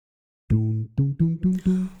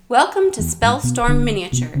Welcome to Spellstorm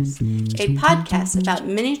Miniatures, a podcast about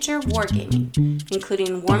miniature wargaming,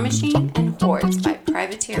 including War Machine and Hordes by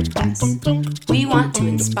Privateer Press. We want to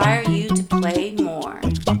inspire you to play more.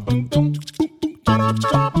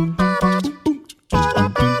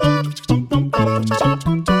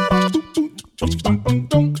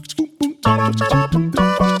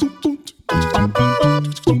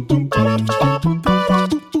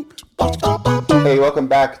 Hey, welcome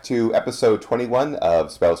back to episode 21 of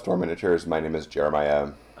Spellstorm Miniatures. My name is Jeremiah.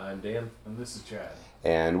 I'm Dan. And this is Chad.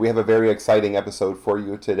 And we have a very exciting episode for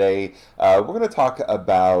you today. We're going to talk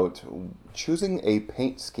about choosing a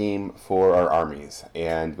paint scheme for our armies.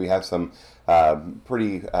 And we have some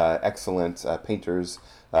pretty excellent painters.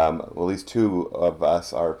 At least two of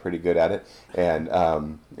us are pretty good at it.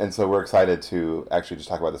 And so we're excited to actually just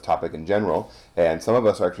talk about this topic in general. And some of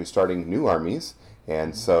us are actually starting new armies.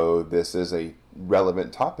 And so this is a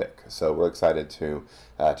relevant topic. So we're excited to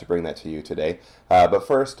bring that to you today. But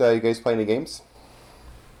first, you guys play any games?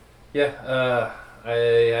 Yeah, I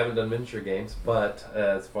haven't done miniature games, but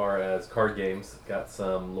as far as card games, got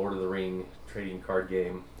some Lord of the Ring trading card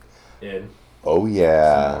game in. Oh,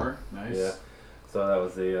 yeah. Some more. Nice. Yeah. So that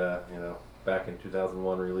was the, back in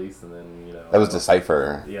 2001 release, and then, That was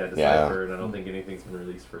Decipher. Yeah, Decipher, and I don't think anything's been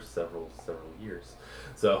released for several years.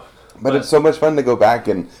 So... But it's so much fun to go back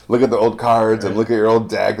and look at the old cards and look at your old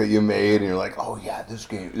deck that you made, and you're like, oh yeah, this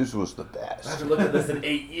was the best. I've been looking at this in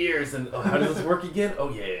 8 years, and how does this work again?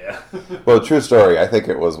 Oh yeah. Well, true story, I think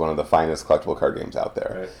it was one of the finest collectible card games out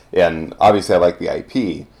there. Right. And obviously I like the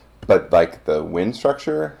IP, but like the win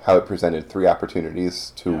structure, how it presented 3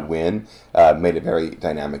 opportunities to win, made it very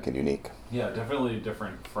dynamic and unique. Yeah, definitely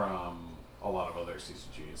different from a lot of other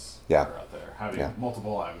CCGs Yeah. that are out there. Having Yeah.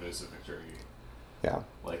 multiple avenues of victory. Yeah.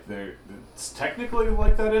 Like it's technically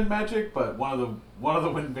like that in Magic, but one of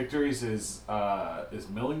the win victories is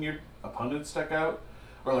milling your opponent's deck out,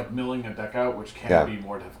 or like milling a deck out, which can be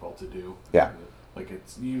more difficult to do. Yeah. Like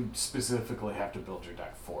you specifically have to build your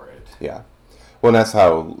deck for it. Yeah. Well, and that's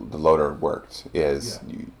how the loader worked, is,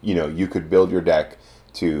 you could build your deck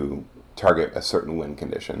to target a certain win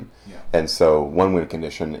condition. Yeah. And so one win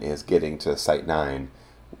condition is getting to Site 9.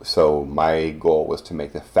 So my goal was to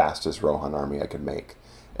make the fastest Rohan army I could make.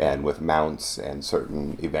 And with mounts and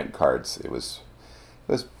certain event cards, it was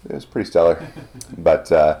pretty stellar. But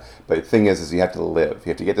the thing is you have to live.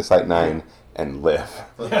 You have to get to Site 9 and live.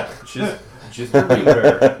 Yeah. Just a ring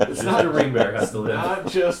bearer. Just a ring bearer has to live. Not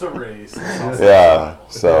just a race. It's also Yeah.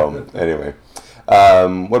 So anyway,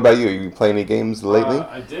 what about you? You play any games lately?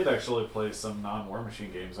 I did actually play some non-War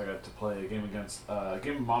Machine games. I got to play a game of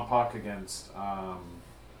Monpok against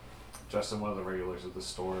Justin, one of the regulars at the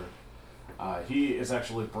store. He is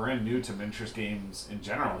actually brand new to miniatures games in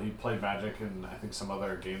general. He played Magic and I think some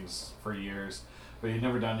other games for years, but he'd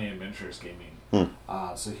never done any miniatures gaming.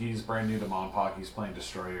 So he's brand new to Monpok. He's playing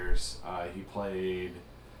Destroyers. He played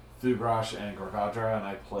Thugrash and Gorgadra, and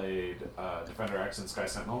I played Defender X and Sky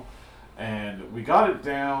Sentinel. And we got it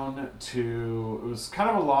down to... It was kind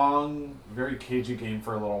of a long, very cagey game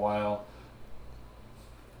for a little while.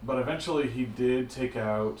 But eventually he did take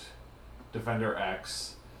out Defender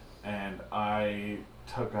X, and I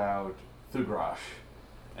took out Thugrash.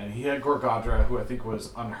 And he had Gorgadra, who I think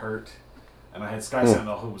was unhurt, and I had Sky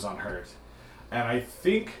Sentinel, who was unhurt. And I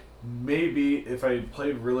think maybe if I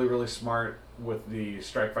played really, really smart with the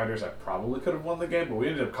Strike Fighters, I probably could have won the game, but we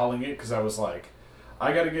ended up calling it because I was like,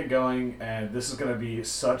 I got to get going, and this is going to be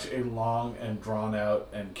such a long and drawn-out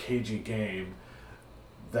and cagey game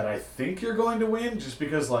that I think you're going to win, just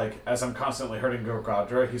because, like, as I'm constantly hurting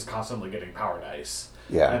Gorgadra, he's constantly getting power dice.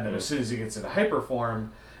 Yeah. And then as soon as he gets into hyper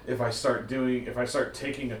form, if I start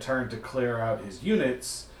taking a turn to clear out his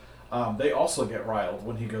units, they also get riled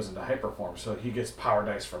when he goes into hyper form, so he gets power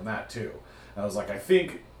dice from that too. And I was like, I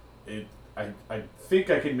think I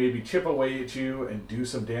can maybe chip away at you and do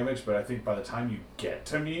some damage, but I think by the time you get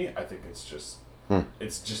to me, I think it's just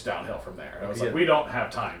downhill from there. And I was like, we don't have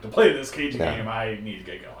time to play this cagey game. I need to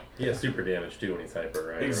get going. Yeah, super damage too when he's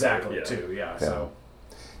hyper, right? Exactly, too. Yeah. So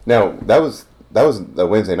Now, that was a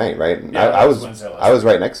Wednesday night, right? And Yeah, I was was Wednesday last I was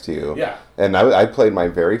right next to you. Yeah. And I played my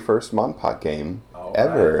very first Monpok game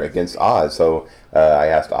ever against Oz. So I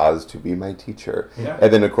asked Oz to be my teacher. Yeah.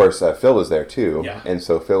 And then, of course, Phil was there, too. Yeah. And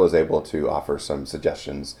so Phil was able to offer some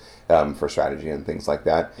suggestions for strategy and things like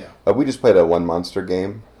that. Yeah. We just played a one-monster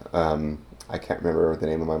game. I can't remember the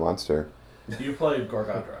name of my monster. You played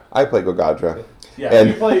Gorgadra. I played Gorgadra. Yeah, And-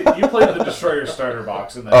 you played the Destroyer starter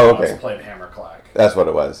box, and then okay. Oz played Hammerclack. That's what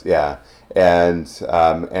it was, yeah. And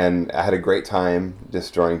I had a great time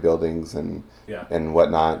destroying buildings and Yeah.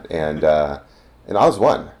 whatnot, and Oz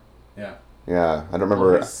won. Yeah. Yeah, I don't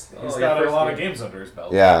remember. He's got a lot of games under his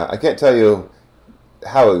belt. Yeah, I can't tell you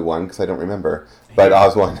how he won because I don't remember. But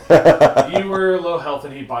Oz won. You were low health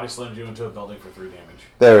and he body slammed you into a building for 3 damage.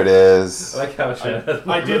 There it is. I like how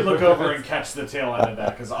I did look over and catch the tail end of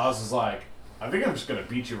that because Oz was like, I think I'm just going to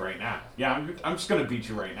beat you right now. Yeah, I'm just going to beat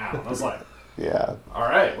you right now. And I was like, yeah. All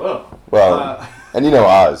right, well. Well, and you know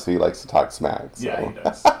Oz, he likes to talk smack. So. Yeah, he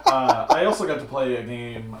does. I also got to play a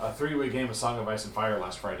 3-way game of Song of Ice and Fire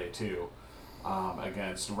last Friday, too,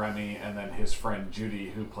 against Remy and then his friend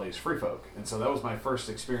Judy, who plays Free Folk. And so that was my first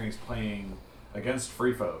experience playing against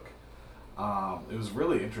Free Folk. It was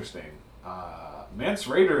really interesting. Mance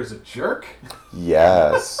Raider is a jerk.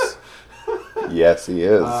 Yes. Yes, he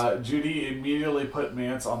is. Judy immediately put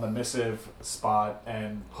Mance on the missive spot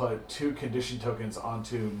and put 2 condition tokens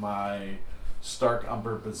onto my Stark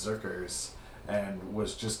Umber Berserkers and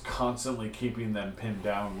was just constantly keeping them pinned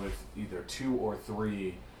down with either 2 or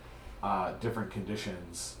 3 different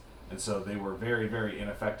conditions. And so they were very, very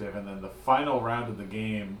ineffective. And then the final round of the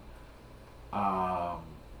game, or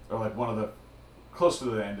like one of the, close to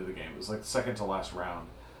the end of the game, it was like the second to last round,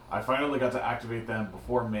 I finally got to activate them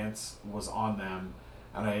before Mance was on them,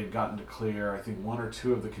 and I had gotten to clear, I think, 1 or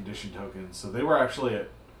 2 of the condition tokens. So they were actually at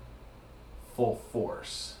full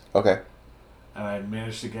force. Okay. And I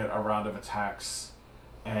managed to get a round of attacks,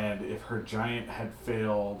 and if her giant had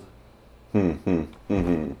failed, I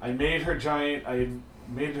made her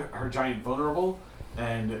giant vulnerable,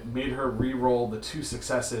 and made her re-roll the 2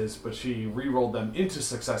 successes, but she re-rolled them into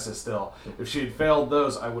successes still. If she had failed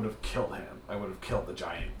those, I would have killed him. I would have killed the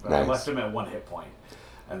giant. But nice. I left him at 1 hit point.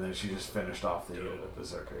 And then she just finished off the unit of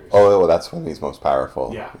Berserkers. Oh, well, that's when he's most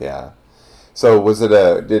powerful. Yeah. Yeah. So was it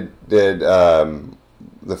did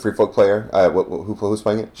the Free Folk player, who's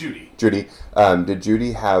playing it? Judy. Judy. Did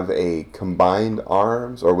Judy have a combined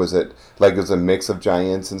arms, or was it like it was a mix of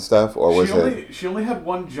giants and stuff, or was it? She only had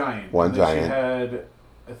 1 giant. One and then giant. She had,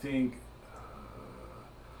 I think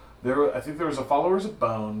there was a Followers of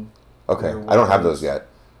Bone. Okay, I don't have those yet.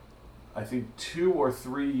 I think 2 or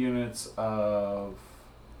 3 units of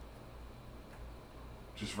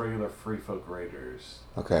just regular Free Folk Raiders.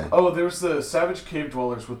 Okay. Oh, there was the Savage Cave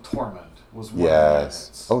Dwellers with Torment. Was 1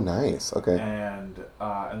 yes. unit. Oh, nice. Okay. And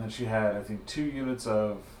then she had, I think, 2 units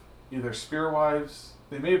of either Spearwives.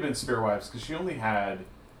 They may have been Spearwives because she only had,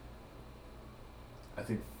 I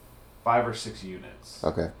think, 5 or 6 units.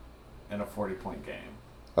 Okay. In a 40-point game.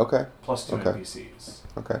 Okay. Plus 2 okay. NPCs.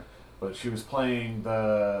 Okay. But she was playing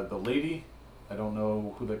the lady. I don't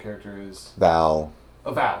know who the character is. Val.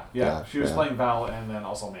 Oh, Val. Yeah. She was yeah. playing Val and then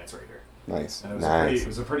also Mance Raider. Nice. And Nice. It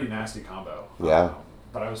was a pretty nasty combo. Yeah.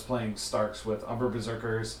 But I was playing Starks with Umber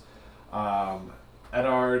Berserkers,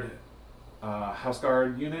 Eddard House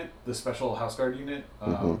Guard unit, the special House Guard unit,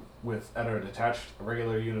 with Eddard attached, a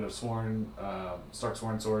regular unit of Stark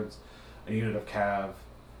Sworn Swords, a unit of Cav,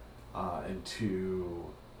 and 2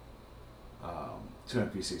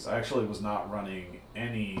 NPCs. I actually was not running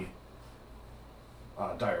any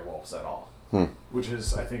Dire Wolves at all, which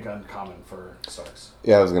is, I think, uncommon for Starks.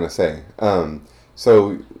 Yeah, I was gonna say.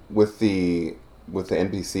 So with the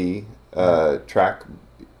NPC track,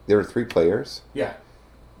 there were 3 players. Yeah.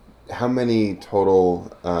 How many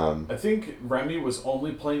total? I think Remy was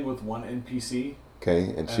only playing with 1 NPC.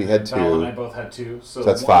 Okay, and she had 2. Val and I both had 2. So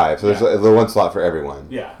that's 5. So there's a 1 slot for everyone.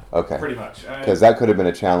 Yeah. Okay. Pretty much. Because that could have been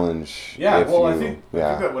a challenge. Yeah. If Well, you, I think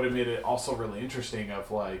that would have made it also really interesting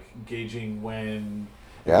of like gauging when.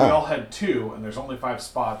 Yeah. If we all had 2 and there's only 5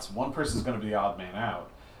 spots, one person's going to be the odd man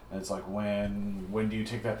out. And it's like, when do you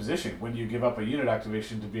take that position? When do you give up a unit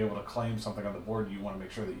activation to be able to claim something on the board you want to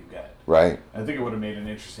make sure that you get? Right. I think it would have made it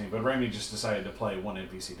interesting, but Remy just decided to play 1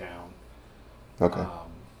 NPC down. Okay.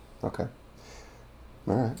 Okay.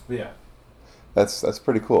 All right. But yeah. That's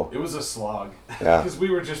pretty cool. It was a slog. Yeah. Because we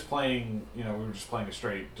were just playing, a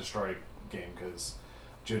straight destroy game because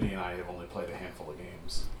Judy and I have only played a handful of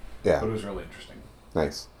games. Yeah. But it was really interesting.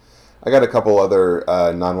 Nice. I got a couple other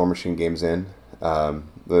non-War Machine games in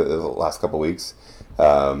the last couple weeks.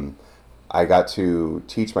 I got to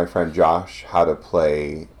teach my friend Josh how to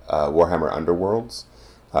play Warhammer Underworlds,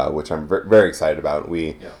 which I'm very excited about.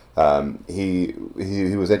 He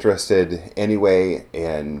was interested anyway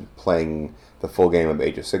in playing the full game of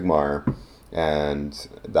Age of Sigmar, and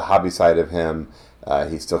the hobby side of him,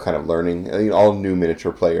 he's still kind of learning. All new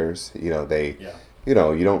miniature players, you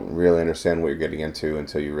don't really understand what you're getting into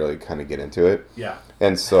until you really kind of get into it. Yeah.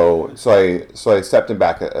 And so I stepped him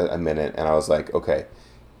back a minute, and I was like, okay,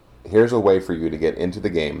 here's a way for you to get into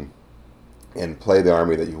the game and play the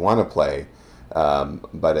army that you want to play,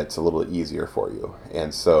 but it's a little easier for you.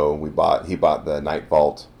 And so he bought the Night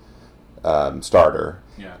Vault starter.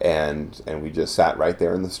 Yeah. And we just sat right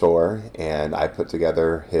there in the store, and I put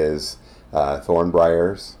together his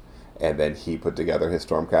Thornbriars, and then he put together his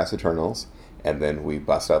Stormcast Eternals, and then we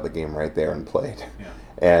bust out the game right there and played. Yeah.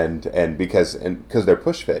 And because they're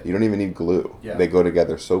push fit, you don't even need glue. Yeah. They go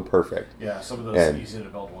together so perfect. Yeah, some of those easy to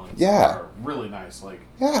build ones are really nice. Like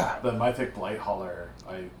the Mythic Blight Hauler,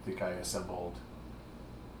 I think I assembled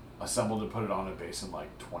and put it on a base in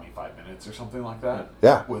like 25 minutes or something like that.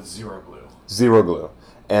 Yeah. With zero glue. Zero glue.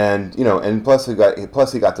 And and plus he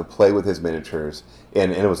got to play with his miniatures,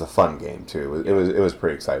 and it was a fun game too. It was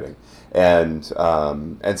pretty exciting. And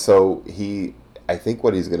so I think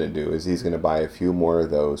what he's going to do is he's going to buy a few more of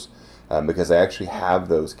those, because I actually have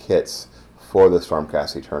those kits for the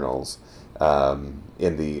Stormcast Eternals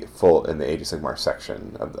in the Age of Sigmar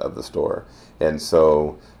section of the store, and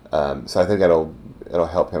so I think it'll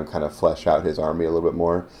help him kind of flesh out his army a little bit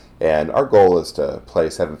more. And our goal is to play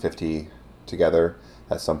 750 together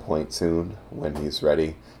at some point soon when he's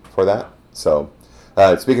ready for that. So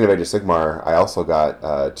speaking of Age of Sigmar, I also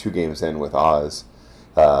got 2 games in with Oz.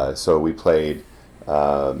 So we played.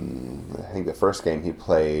 I think the first game he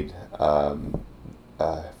played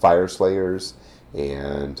Fire Slayers,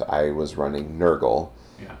 and I was running Nurgle.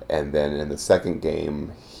 Yeah. And then in the second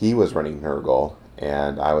game, he was running Nurgle,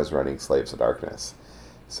 and I was running Slaves of Darkness.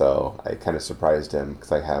 So I kind of surprised him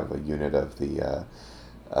because I have a unit of the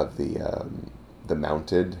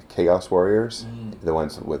mounted Chaos Warriors, the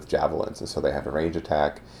ones with javelins, and so they have a range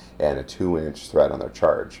attack and a 2-inch threat on their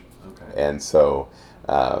charge. Okay. And so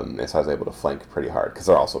I was able to flank pretty hard because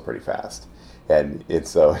they're also pretty fast. And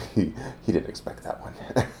so he didn't expect that one.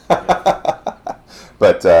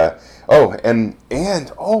 But and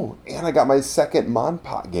I got my second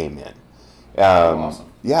Monpot game in. Awesome.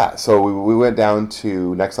 Yeah, so we went down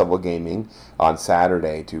to Next Level Gaming on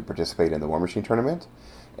Saturday to participate in the War Machine tournament.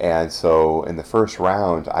 And so in the first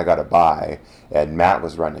round, I got a bye, and Matt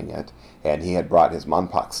was running it, and he had brought his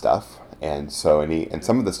Monpot stuff, and so and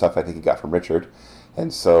some of the stuff I think he got from Richard.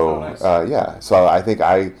 And so, nice. So I think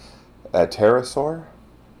Pterosaur?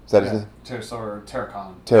 Is that his name? Pterosaur,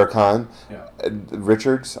 Terracon. Terracon. Yeah.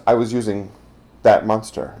 Richards, I was using that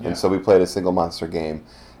monster. Yeah. And so we played a single monster game.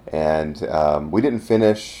 And we didn't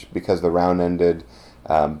finish because the round ended,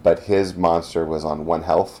 but his monster was on 1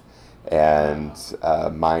 health, and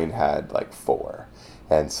mine had like 4.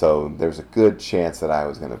 And so there's a good chance that I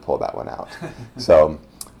was going to pull that one out. So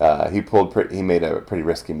he made a pretty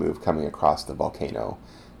risky move coming across the volcano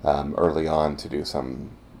early on to do some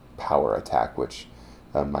power attack, which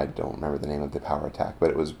I don't remember the name of the power attack, but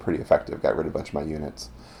it was pretty effective. Got rid of a bunch of my units.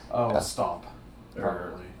 Oh, Stomp.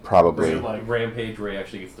 Probably. Like Rampage, where he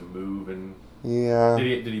actually gets to move and. Yeah.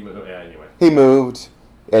 Did he move? Yeah. Anyway. He moved,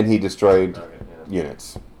 and he destroyed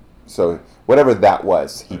units. So whatever that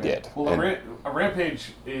was, he did. Well, a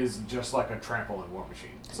Rampage is just like a trample in War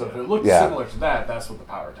Machine. So if it looked similar to that, that's what the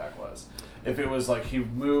power attack was. If it was like he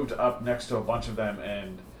moved up next to a bunch of them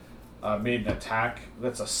and made an attack,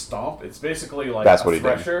 that's a stomp. It's basically like that's a what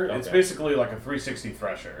thresher. Okay. It's basically like a 360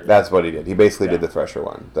 thresher. That's what he did. He basically did the thresher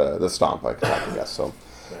one, the stomp attack, I guess. So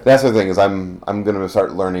that's the thing is I'm going to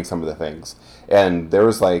start learning some of the things. And there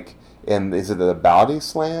was like, is it the body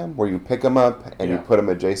slam where you pick them up and you put them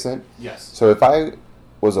adjacent? Yes. So if I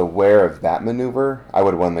was aware of that maneuver, I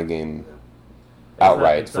would have won the game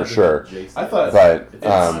outright for sure. I thought,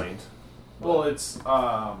 but well, it's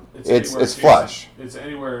it's flush. It's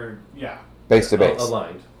anywhere, base to base,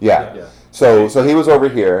 aligned. Yeah. So he was over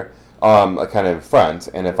here, kind of front,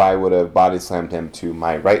 and if I would have body slammed him to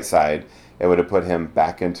my right side, it would have put him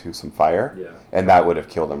back into some fire, and that would have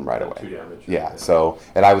killed him right away. 2 damage. Yeah. So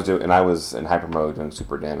I was in hyper mode doing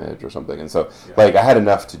super damage or something, and so like I had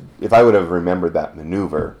enough to. If I would have remembered that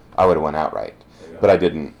maneuver, I would have won outright, but I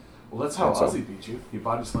didn't. Well, that's how Ozzy beat you. He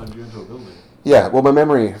body slammed you into a building. Yeah, well, my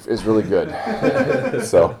memory is really good,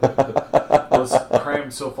 so. Well, it's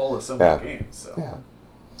crammed so full of simple games. So.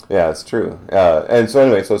 Yeah, it's true. And so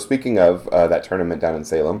anyway, so speaking of that tournament down in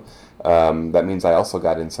Salem, that means I also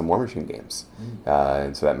got in some War Machine games,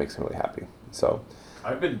 and so that makes me really happy. So.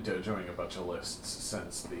 I've been dojoing a bunch of lists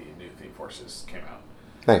since the new Theme Forces came out.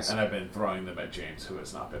 Nice. And I've been throwing them at James, who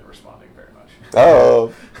has not been responding very much.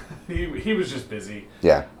 Oh. he was just busy.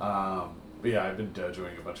 Yeah. But yeah, I've been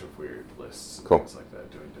dojoing a bunch of weird lists and things like that,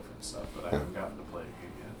 doing different stuff, but I haven't gotten to play a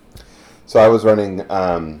game yet. So I was running,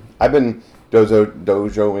 I've been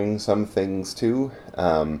dojoing some things too.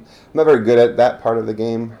 I'm not very good at that part of the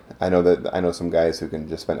game. I know some guys who can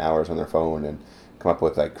just spend hours on their phone and come up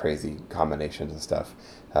with like crazy combinations and stuff.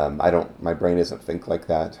 My brain doesn't think like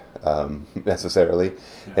that necessarily,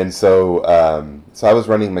 and so I was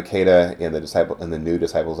running Makeda in the new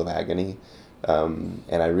Disciples of Agony, and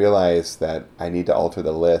I realized that I need to alter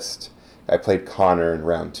the list. I played Connor in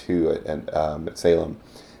round 2 at Salem,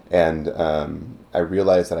 and I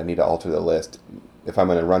realized that I need to alter the list. If I'm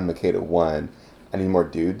going to run Makeda 1, I need more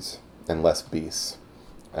dudes and less beasts.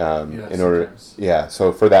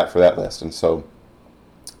 So for that list, and so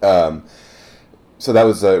that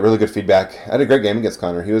was really good feedback. I had a great game against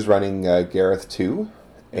Connor. He was running Gareth 2,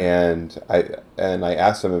 and I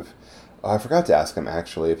asked him I forgot to ask him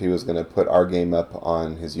actually if he was going to put our game up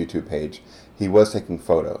on his YouTube page. He was taking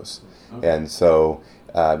photos, and so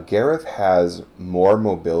Gareth has more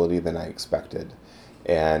mobility than I expected.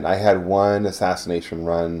 And I had one assassination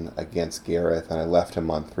run against Gareth, and I left him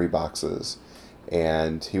on 3 boxes,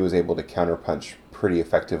 and he was able to counterpunch pretty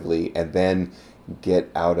effectively, and then get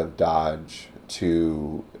out of dodge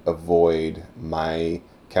to avoid my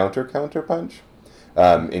counter punch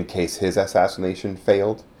in case his assassination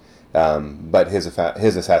failed. But his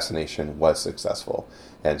assassination was successful,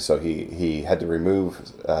 and so he had to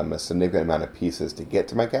remove a significant amount of pieces to get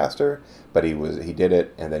to my caster, but he did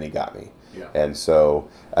it, and then he got me. Yeah. And so,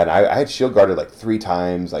 I had shield guarded like 3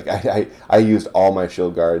 times. Like I used all my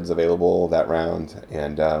shield guards available that round,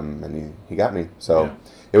 and he got me. So yeah.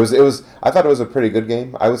 It was. I thought it was a pretty good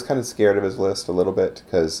game. I was kind of scared of his list a little bit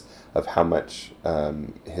because of how much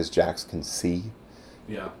his jacks can see.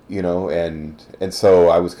 Yeah. And so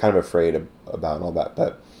I was kind of afraid about all that.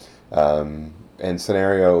 But and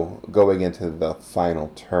scenario going into the final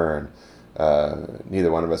turn, neither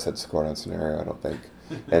one of us had scored on scenario, I don't think.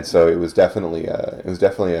 And so it was definitely a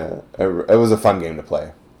fun game to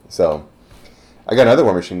play. So I got another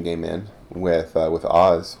War Machine game in with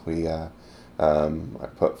Oz. For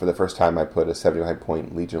the first time I put a 75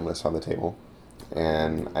 point Legion list on the table,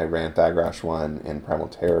 and I ran Thagrosh 1 and Primal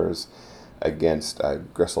Terrors against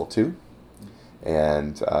Gristle 2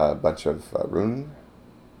 and a bunch of Rune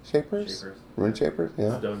Shapers,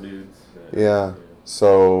 yeah. Stone dudes. Yeah.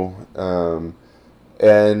 So,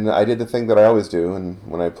 and I did the thing that I always do, and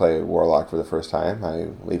when I play Warlock for the first time, I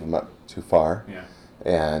leave him up too far. Yeah.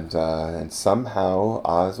 And somehow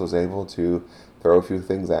Oz was able to throw a few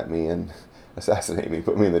things at me and assassinate me,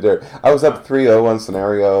 put me in the dirt. I was up 3-0 on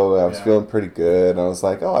scenario. I was feeling pretty good. I was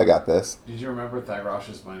like, oh, I got this. Did you remember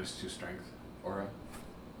Thagrosh's -2 strength aura?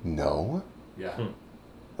 No. Yeah.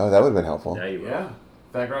 Oh, that would have been helpful. Now you will. Yeah.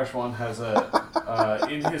 Thagrosh 1 has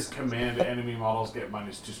in his command, enemy models get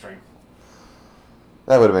 -2 strength.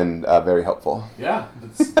 That would have been very helpful. Yeah,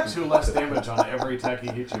 it's 2 less damage on every attack he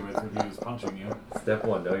hits you with if he was punching you. Step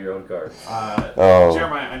 1, know your own cards.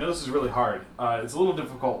 Jeremiah, I know this is really hard. It's a little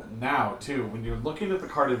difficult now, too. When you're looking at the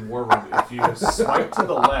card in War Room, if you swipe to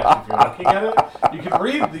the left, if you're looking at it, you can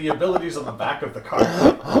read the abilities on the back of the card.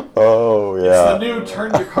 Oh, yeah. It's the new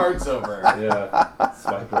turn your cards over. Yeah,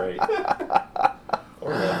 swipe right.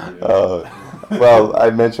 Or left, Well, I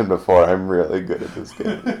mentioned before, I'm really good at this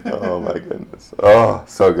game. Oh, my goodness. Oh,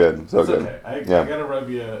 so good. So It's good. okay. I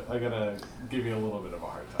gotta give you a little bit of a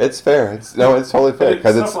hard time. It's fair. It's totally fair.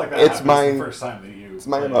 Because Stuff like that it's happens my... the first time that you It's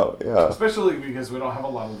my play. MO, yeah. Especially because we don't have a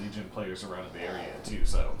lot of Legion players around in the area, too,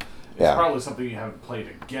 so it's Yeah. probably something you haven't played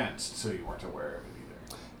against, so you weren't aware of it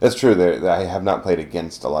either. That's true. I have not played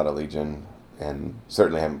against a lot of Legion, and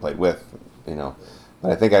certainly haven't played with,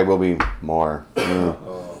 But I think I will be more.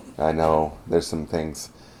 I know. There's some things.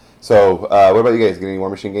 So, what about you guys? Get any War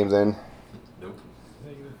Machine games in? Nope.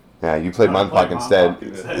 Yeah, you played I played Monpok instead. Monpok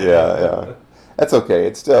instead. Yeah. That's okay.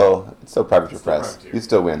 It's still Privateer Press. Privateer. You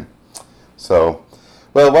still win. So,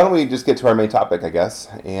 well, why don't we just get to our main topic, I guess?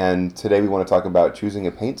 And today we want to talk about choosing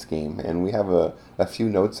a paint scheme, and we have a few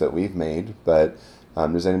notes that we've made. But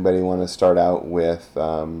does anybody want to start out with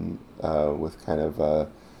kind of a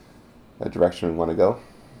direction we want to go?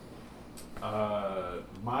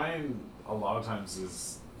 Mine, a lot of times,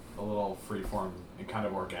 is a little freeform and kind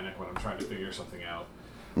of organic when I'm trying to figure something out.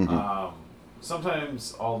 Mm-hmm.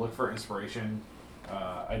 Sometimes I'll look for inspiration.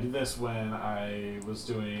 I did this when I was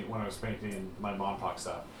painting my Monpok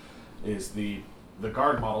stuff. Is the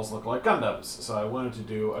guard models look like Gundams, so I wanted to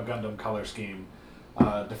do a Gundam color scheme.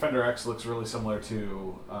 Defender X looks really similar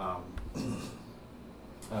to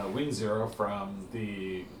Wing Zero from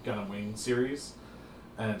the Gundam Wing series.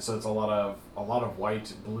 And so it's a lot of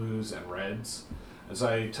white, blues, and reds. And so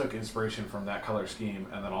I took inspiration from that color scheme,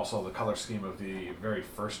 and then also the color scheme of the very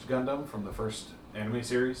first Gundam from the first anime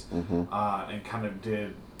series, and kind of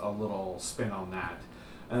did a little spin on that.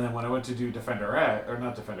 And then when I went to do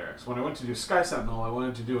when I went to do Sky Sentinel, I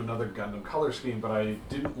wanted to do another Gundam color scheme, but I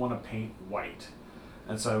didn't want to paint white.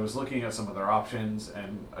 And so I was looking at some of their options,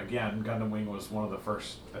 and again, Gundam Wing was one of the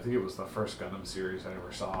first, I think it was the first Gundam series I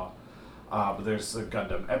ever saw. But there's the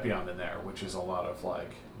Gundam Epion in there, which is a lot of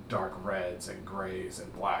like dark reds and grays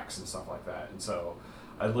and blacks and stuff like that. And so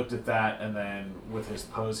I looked at that, and then with his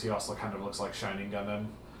pose, he also kind of looks like Shining Gundam,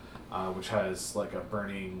 which has like a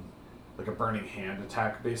burning hand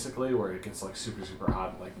attack basically, where it gets like super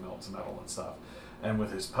hot, like melts metal and stuff. And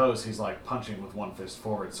with his pose, he's like punching with one fist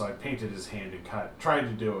forward. So I painted his hand and tried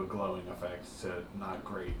to do a glowing effect to not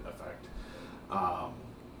great effect.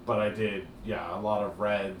 But I did, a lot of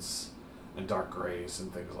reds and dark grays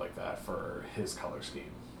and things like that for his color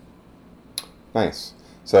scheme. Nice.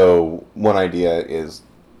 So one idea is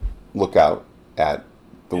look out at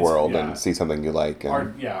the world and see something you like.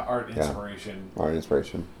 And, art inspiration. Art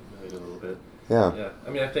inspiration. A little bit. Yeah.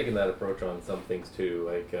 I mean, I've taken that approach on some things too.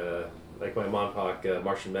 Like my Monpok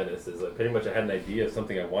Martian Menace is pretty much I had an idea of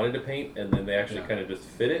something I wanted to paint, and then they actually kind of just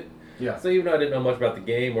fit it. Yeah. So even though I didn't know much about the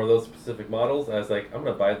game or those specific models, I was like, I'm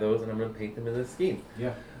going to buy those and I'm going to paint them in this scheme.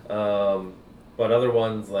 Yeah. But other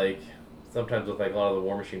ones, like sometimes with like a lot of the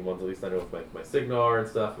War Machine ones, at least I know with my Signar and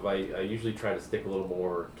stuff, I usually try to stick a little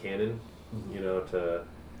more canon, to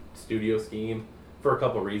studio scheme for a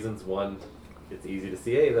couple reasons. One, it's easy to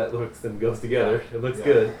see, hey, that looks and goes together. It looks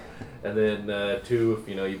good. And then two, if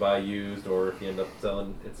you buy used or if you end up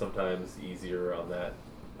selling, it's sometimes easier on that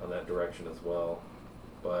direction as well.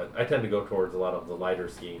 But I tend to go towards a lot of the lighter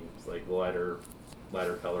schemes, like the lighter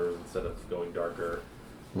colors instead of going darker,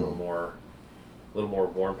 a little more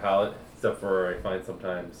warm palette. Except for I find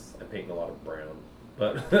sometimes I'm painting a lot of brown,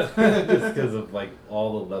 but just because of like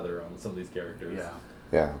all the leather on some of these characters.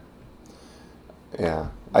 Yeah.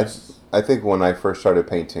 I think when I first started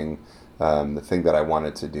painting, the thing that I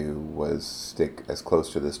wanted to do was stick as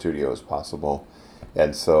close to the studio as possible,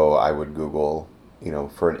 and so I would Google,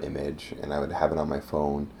 for an image, and I would have it on my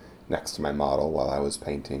phone next to my model while I was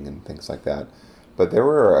painting and things like that. But there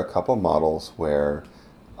were a couple models where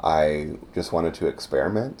I just wanted to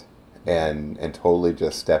experiment and totally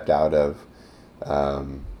just stepped out of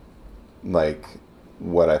like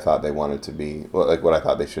what I thought they wanted to be, like what I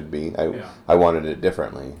thought they should be. I wanted it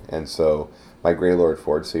differently, and so my Greylord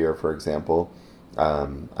Fordseer, for example,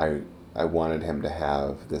 I wanted him to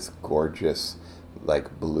have this gorgeous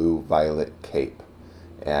like blue-violet cape,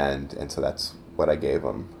 and so that's what I gave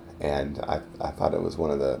him, and I thought it was one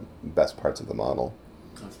of the best parts of the model.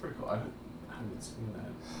 That's pretty cool. I haven't seen that.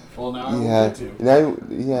 Well, now I will get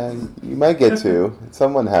to. You might get to.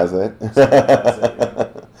 Someone has it.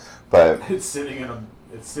 But it's sitting in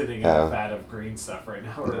a vat of green stuff right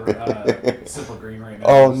now, or simple green right now.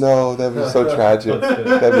 Oh no, that'd be so tragic.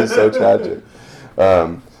 That'd be so tragic.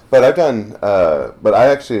 But I've done. But I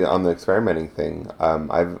actually, on the experimenting thing,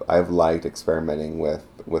 I've liked experimenting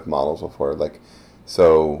with models before. Like,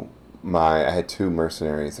 so I had two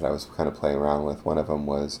mercenaries that I was kind of playing around with. One of them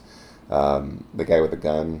was the guy with the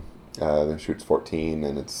gun that shoots 14,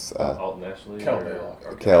 and it's Alton Ashley. Kel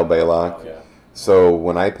Baylock. Oh, yeah. So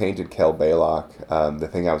when I painted Kel Baylock, the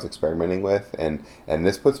thing I was experimenting with, and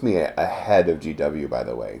this puts me ahead of GW, by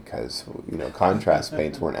the way, because contrast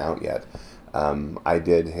paints weren't out yet. I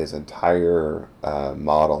did his entire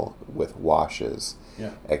model with washes,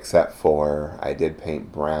 except for I did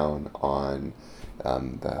paint brown on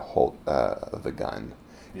the whole of the gun.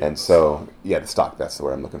 Yeah, and so, the stock, that's the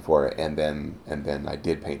word I'm looking for. And then I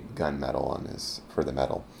did paint gunmetal on for the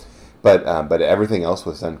metal. But everything else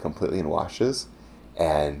was done completely in washes.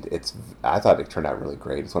 And I thought it turned out really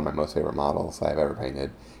great. It's one of my most favorite models I've ever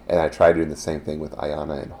painted. And I tried doing the same thing with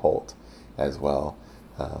Ayana and Holt as well.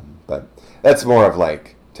 But that's more of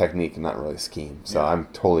like technique and not really scheme. So I'm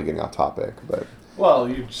totally getting off topic. But well,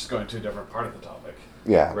 you're just going to a different part of the topic.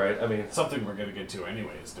 Yeah. Right. I mean, something we're going to get to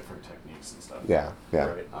anyway is different techniques and stuff. Yeah.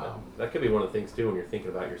 Right. That could be one of the things too when you're thinking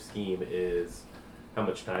about your scheme is how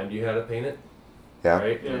much time do you have to paint it? Yeah.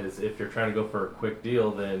 Right. Yeah. Is if you're trying to go for a quick deal,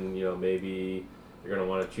 then maybe you're going to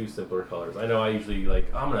want to choose simpler colors. I know I usually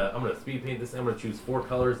I'm gonna speed paint this. I'm gonna choose 4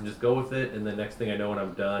 colors and just go with it. And then next thing I know, when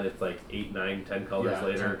I'm done, it's like 8, 9, 10 colors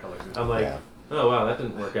later. 10 colors. I'm like, oh wow, that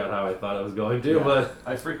didn't work out how I thought it was going to. But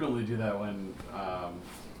I frequently do that when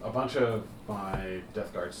a bunch of my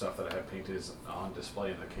Death Guard stuff that I have painted is on display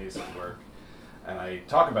in the case at work, and I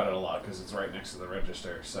talk about it a lot because it's right next to the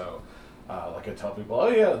register. So, I tell people, oh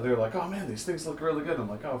yeah, they're like, oh man, these things look really good. I'm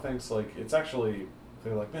like, oh thanks. Like, it's actually,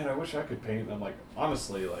 they're like, man, I wish I could paint. And I'm like,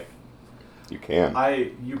 honestly, like, you can.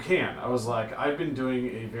 You can. I was like, I've been doing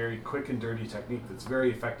a very quick and dirty technique that's very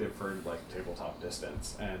effective for like tabletop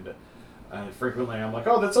distance, and frequently I'm like,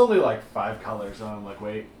 oh, that's only like 5 colors, and I'm like,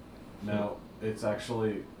 wait, no. It's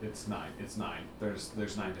actually it's 9. It's 9. There's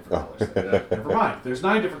 9 different colors there. Never mind. There's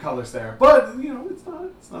 9 different colors there, but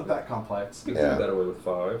it's not that complex. You could do that away with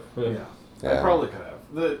 5. Yeah. I probably could have.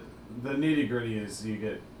 The nitty gritty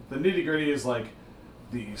is like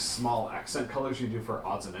the small accent colors you do for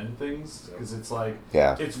odds and end things, because it's like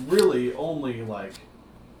it's really only like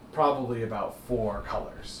probably about 4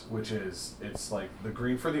 colors, which is it's like the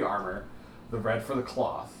green for the armor, the red for the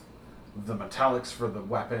cloth, the metallics for the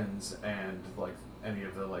weapons, and like any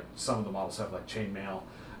of the like some of the models have like chainmail,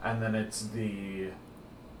 and then it's the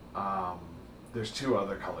there's 2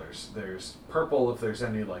 other colors. There's purple if there's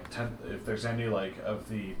any like of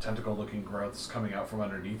the tentacle looking growths coming out from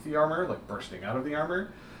underneath the armor, like bursting out of the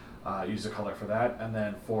armor. Use a color for that, and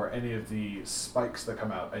then for any of the spikes that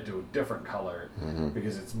come out, I do a different color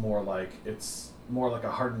because it's more like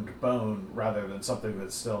a hardened bone rather than something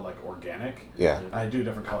that's still like organic. Yeah. I do a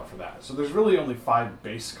different color for that. So there's really only 5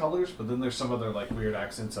 base colors, but then there's some other like weird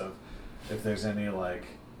accents of if there's any like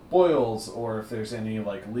boils or if there's any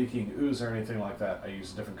like leaking ooze or anything like that, I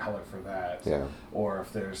use a different color for that. Yeah. Or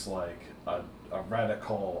if there's like a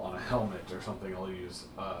radical on a helmet or something, I'll use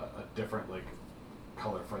a different like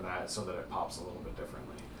color for that so that it pops a little bit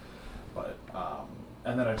differently. But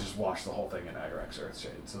and then I just wash the whole thing in Agrax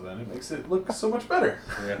Earthshade, so then it makes it look so much better.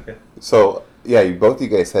 So yeah, both you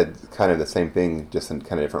guys said kind of the same thing, just in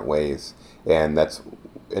kind of different ways, and that's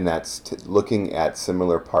looking at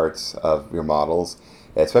similar parts of your models,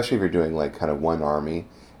 especially if you're doing like kind of one army,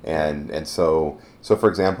 and so for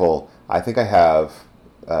example, I think I have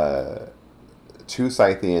 2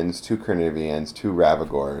 Scythians, 2 Carnivians, 2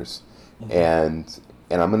 Ravagors, and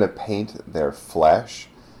I'm going to paint their flesh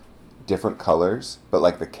different colors, but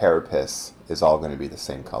like the carapace is all going to be the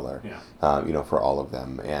same color, for all of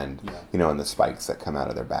them, and and the spikes that come out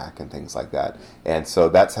of their back and things like that. And so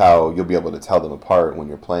that's how you'll be able to tell them apart when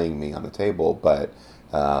you're playing me on the table, but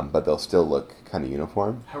they'll still look kind of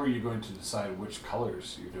uniform. How are you going to decide which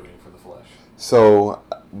colors you're doing for the flesh? So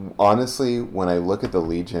honestly, when I look at the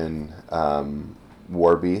Legion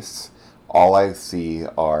war beasts, all I see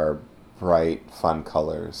are bright, fun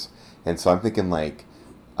colors, and so I'm thinking like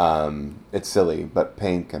it's silly, but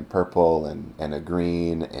pink and purple and a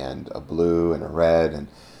green and a blue and a red and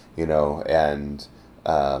I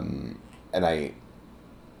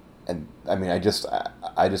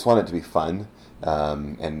just want it to be fun,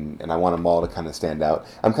 and I want them all to kind of stand out.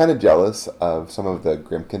 I'm kind of jealous of some of the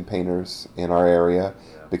Grymkin painters in our area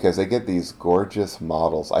because they get these gorgeous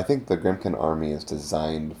models. I think the Grymkin army is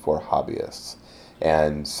designed for hobbyists,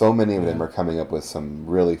 and so many of them are coming up with some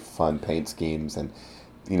really fun paint schemes and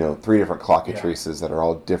 3 different clockatrices that are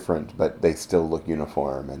all different, but they still look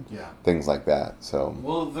uniform and things like that. So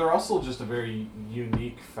they're also just a very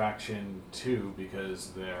unique faction too,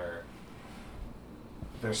 because they're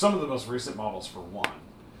some of the most recent models for 1,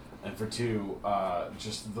 and for 2,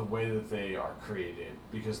 just the way that they are created,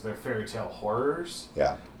 because they're fairy tale horrors.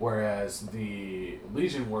 Yeah. Whereas the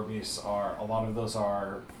Legion Warbeasts a lot of those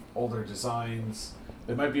are older designs.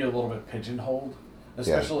 They might be a little bit pigeonholed.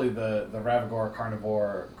 Especially the Ravagor,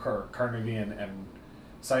 Carnivore, Carnivian, and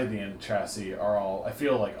Scythian chassis are all, I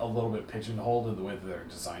feel like, a little bit pigeonholed in the way that their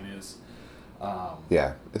design is.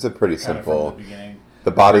 It's a pretty simple. From the beginning.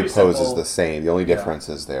 The body pose is the same. The only difference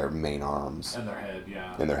is their main arms. And their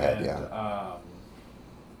head,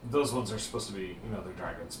 those ones are supposed to be, they're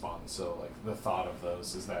dragon spawn. So, like, the thought of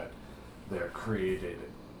those is that they're created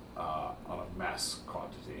on a mass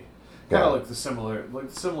quantity. Kind of like the similar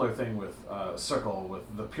thing with Circle, with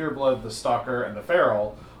the Pureblood, the Stalker, and the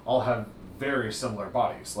Feral all have very similar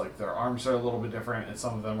bodies. Like their arms are a little bit different, and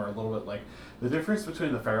some of them are a little bit like the difference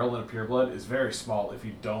between the Feral and a Pureblood is very small if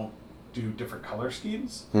you don't do different color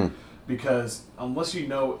schemes. Because unless you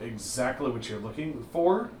know exactly what you're looking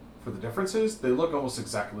for the differences, they look almost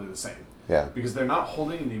exactly the same. Yeah. Because they're not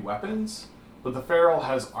holding any weapons, but the Feral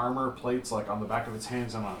has armor plates like on the back of its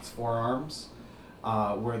hands and on its forearms.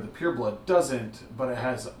 Where the Pureblood doesn't, but it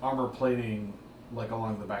has armor plating like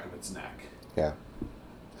along the back of its neck. Yeah.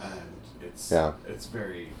 And it's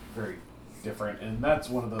very, very different. And that's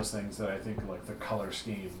one of those things that I think like the color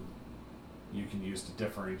scheme you can use to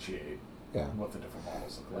differentiate what the different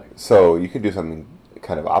models look like. So you could do something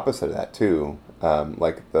kind of opposite of that too.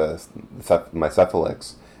 Like my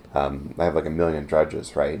Cephalix, I have like 1 million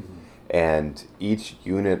drudges, right? And each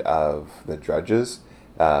unit of the drudges,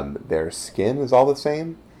 their skin is all the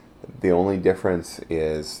same. The only difference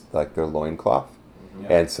is like their loincloth.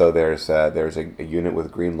 And so there's a unit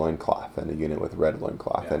with green loincloth and a unit with red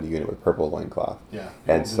loincloth and a unit with purple loincloth. Yeah,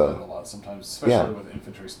 and do so that a lot sometimes, especially with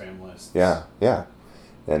infantry spam lists. Yeah,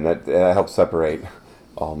 and that helps separate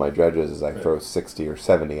all my dredges as I throw 60 or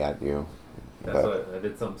 70 at you. That's what I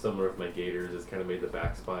did something similar with my Gators. It's kind of made the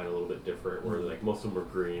back spine a little bit different, where like most of them were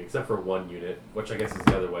green, except for one unit, which I guess is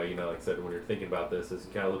the other way. You know, like I said, when you're thinking about this, is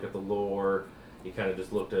you kind of look at the lore. You kind of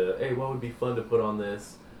just looked at, hey, what would be fun to put on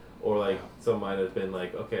this? Or like some might have been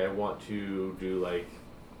like, okay, I want to do like,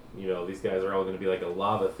 you know, these guys are all going to be like a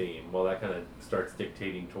lava theme. Well, that kind of starts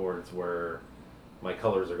dictating towards where my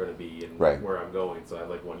colors are going to be and where I'm going. So I have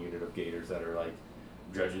like one unit of Gators that are like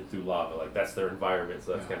dredging through lava, like that's their environment,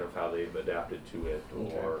 so that's kind of how they've adapted to it,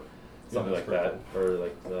 or something like that. Cool. Or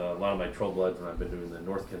like a lot of my Troll Bloods, when I've been doing the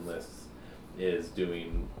Northkin lists, is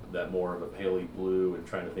doing that more of a paley blue and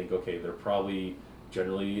trying to think, okay, they're probably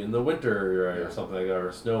generally in the winter or something like that,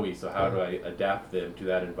 or snowy, so how do I adapt them to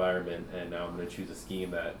that environment? And now I'm going to choose a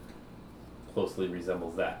scheme that closely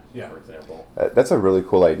resembles that, for example. That's a really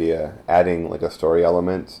cool idea, adding like a story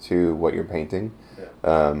element to what you're painting.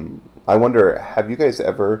 I wonder, have you guys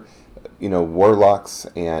ever, you know, warlocks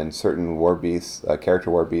and certain war beasts, character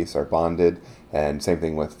war beasts are bonded, and same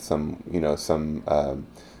thing with some, you know,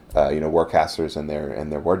 warcasters and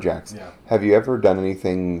their warjacks. Yeah. Have you ever done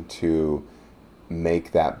anything to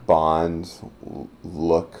make that bond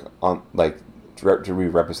look on like to be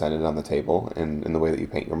represented on the table in the way that you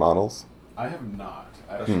paint your models? I have not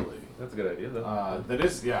actually. That's a good idea, though. That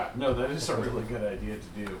is a really good idea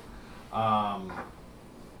to do.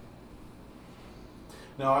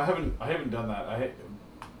 No, I haven't done that.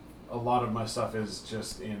 A lot of my stuff is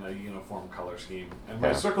just in a uniform color scheme, and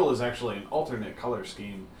my circle is actually an alternate color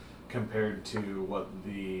scheme compared to what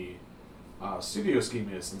the studio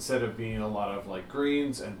scheme is. Instead of being a lot of like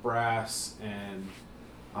greens and brass and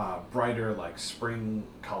brighter like spring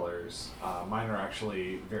colors, mine are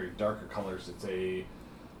actually very darker colors. It's the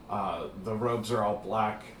robes are all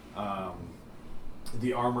black.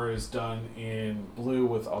 The armor is done in blue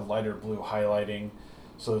with a lighter blue highlighting.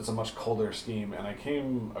 So it's a much colder scheme, and I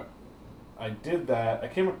came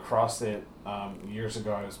across it years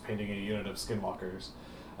ago. I was painting a unit of Skinwalkers,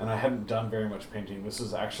 and I hadn't done very much painting. This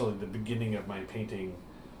is actually the beginning of my painting.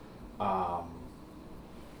 My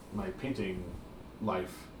painting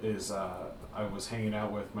life is I was hanging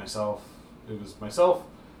out with myself. It was myself,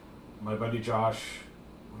 my buddy Josh,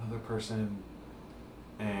 one other person,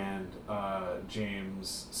 and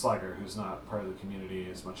James Slager, who's not part of the community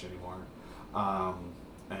as much anymore.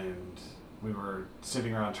 And we were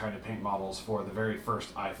sitting around trying to paint models for the very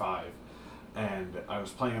first I-5, and I was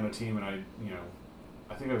playing on a team, and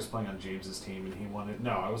I think I was playing on James's team, and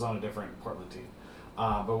I was on a different Portland team,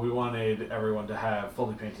 but we wanted everyone to have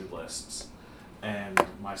fully painted lists, and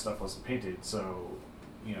my stuff wasn't painted, so,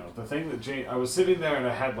 the thing that I was sitting there and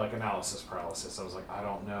I had like analysis paralysis. I was like, I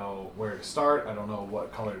don't know where to start, I don't know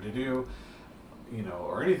what color to do,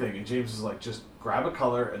 or anything, and James was like, just grab a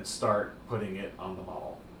color and start putting it on the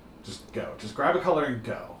model. Just go. Just grab a color and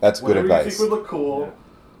go. That's good advice. Whatever you think would look cool,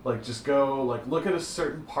 like just go, like look at a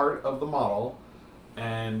certain part of the model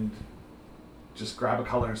and just grab a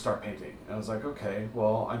color and start painting. And I was like, okay,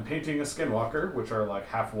 well, I'm painting a Skinwalker, which are like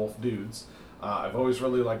half wolf dudes. I've always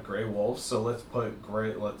really liked gray wolves, so let's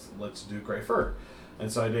do gray fur.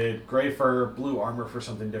 And so I did gray fur, blue armor for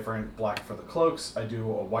something different, black for the cloaks. I do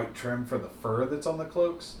a white trim for the fur that's on the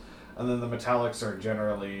cloaks. And then the metallics are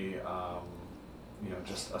generally,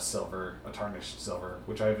 just a tarnished silver,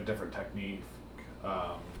 which I have a different technique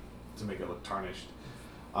to make it look tarnished.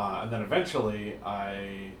 And then eventually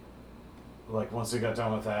once we got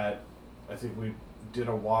done with that, I think we did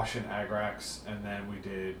a wash in Agrax, and then we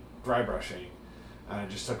did dry brushing. And I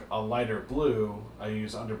just took a lighter blue. I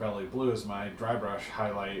use Underbelly Blue as my dry brush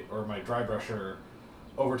highlight, or my dry brusher,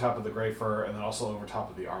 over top of the gray fur, and then also over top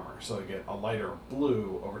of the armor. So I get a lighter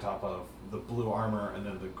blue over top of the blue armor, and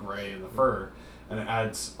then the gray and the fur, and it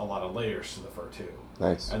adds a lot of layers to the fur too.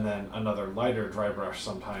 Nice. And then another lighter dry brush,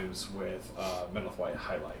 sometimes with Meneth White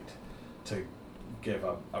highlight, to give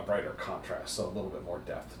a brighter contrast, so a little bit more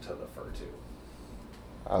depth to the fur too.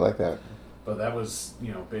 I like that. But that was,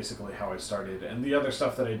 basically how I started. And the other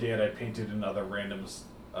stuff that I did, I painted in other random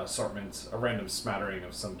assortments, a random smattering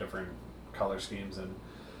of some different color schemes, and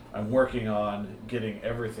I'm working on getting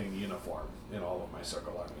everything uniform in all of my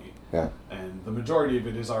Circle Army. Yeah. And the majority of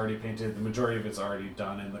it is already painted. The majority of it's already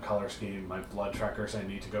done in the color scheme. My blood trackers I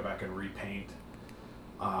need to go back and repaint.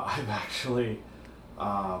 I've actually,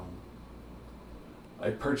 I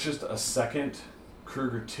purchased a second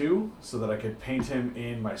Kruger 2 so that I could paint him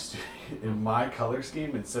in my color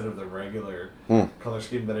scheme instead of the regular color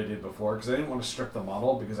scheme that I did before, because I didn't want to strip the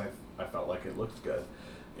model, because I felt like it looked good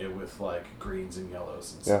with like greens and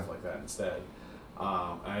yellows and stuff like that instead.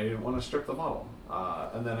 I didn't want to strip the model.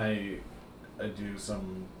 And then I do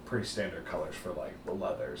some pretty standard colors for like the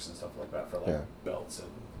leathers and stuff like that for like belts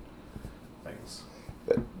things.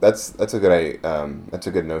 That's a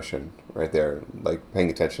good notion right there. Like paying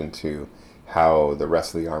attention to how the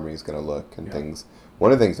rest of the army is going to look and things.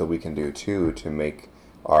 One of the things that we can do too to make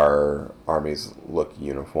our armies look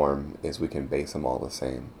uniform is we can base them all the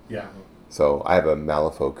same. Yeah. So I have a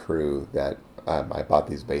Malifaux crew that I bought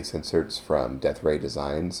these base inserts from Death Ray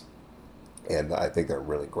Designs, and I think they're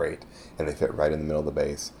really great, and they fit right in the middle of the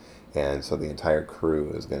base. And so the entire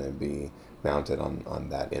crew is going to be mounted on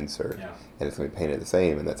that insert, and it's going to be painted the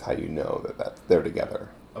same, and that's how you know that they're together.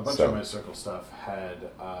 A bunch of my circle stuff had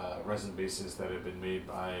resin bases that had been made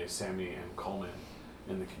by Sammy and Coleman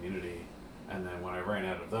in the community, and then when I ran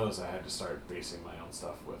out of those, I had to start basing my own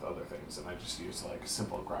stuff with other things, and I just used like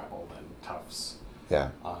simple gravel and tufts. Yeah.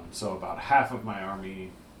 So about half of my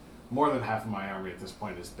army, more than half of my army at this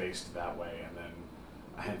point is based that way, and then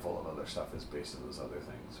a handful of other stuff is based in those other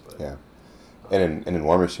things. But yeah. And in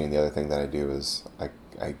War Machine, the other thing that I do is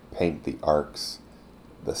I paint the arcs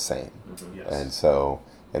the same. Mm-hmm. Yes. And so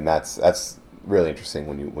that's really interesting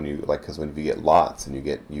when you like, because when you get lots and you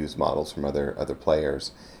get used models from other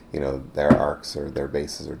players, you know, their arcs or their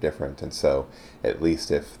bases are different, and so at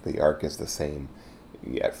least if the arc is the same,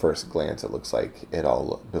 at first glance it looks like it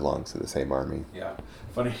all belongs to the same army. Yeah.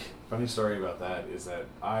 Funny story about that is that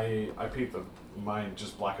I paint mine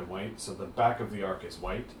just black and white, so the back of the arc is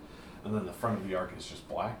white, and then the front of the arc is just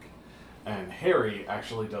black. And Harry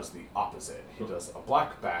actually does the opposite. He does a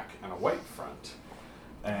black back and a white front.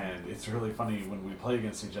 And it's really funny when we play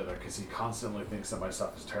against each other because he constantly thinks that my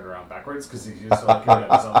stuff is turned around backwards because he's used to looking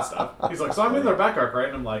at his own stuff. He's like, so I'm in their back arc, right?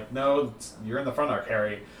 And I'm like, no, you're in the front arc,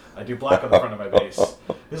 Harry. I do black on the front of my base.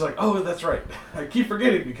 He's like, oh, that's right. I keep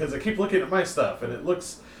forgetting because I keep looking at my stuff. And it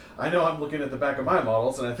looks, I know I'm looking at the back of my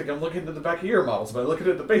models, and I think I'm looking at the back of your models, but I'm looking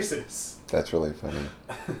at the bases. That's really funny.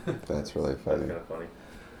 That's really funny. That's kind of funny.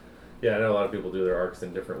 Yeah, I know a lot of people do their arcs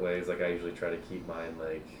in different ways. Like, I usually try to keep mine,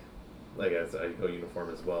 like as I go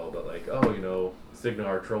uniform as well, but like, oh, you know,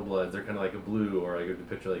 Signar, Trollbloods, they're kind of like a blue, or I go to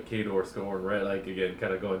picture like Khador, Scorn, red, like, again,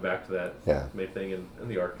 kind of going back to that main thing, and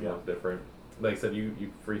the arc is different. Like I said,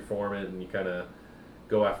 you freeform it, and you kind of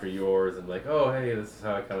go after yours, and like, oh, hey, this is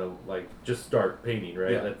how I kind of, like, just start painting,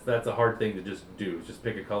 right? Yeah. That's a hard thing to just do, just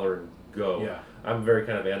pick a color and go. Yeah. I'm very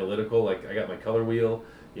kind of analytical, like, I got my color wheel,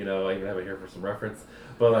 you know, I even have it here for some reference.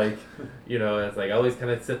 But, like, you know, it's like I always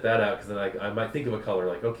kind of sit that out because then I might think of a color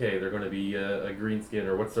like, okay, they're going to be a green skin,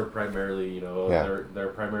 or what's their primarily, you know, they're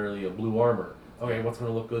primarily a blue armor. Okay, what's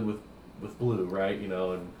going to look good with blue, right? You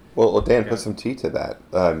know, and well, Dan, put some tea to that.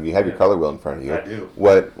 You have your color wheel in front of you. I do.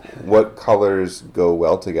 What colors go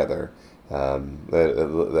well together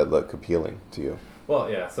that look appealing to you?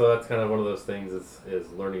 Well, yeah. So that's kind of one of those things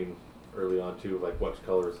is learning early on too, like what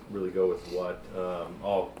colors really go with what.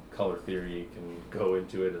 All color theory can go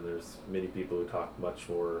into it, and there's many people who talk much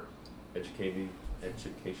more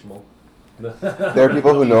educational. There are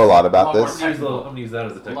people who know a lot about this. I'm gonna use that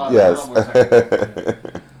as a technical. Yes.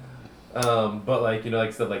 But like, you know, like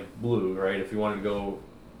I said, like blue, right? If you wanted to go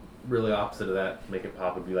really opposite of that, make it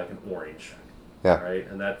pop, would be like an orange. Yeah. Right?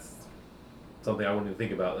 And that's something I wouldn't even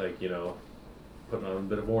think about, like, you know, putting on a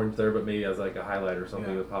bit of orange there, but maybe as like a highlight or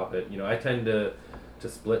something to pop it. You know, I tend to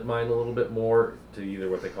split mine a little bit more to either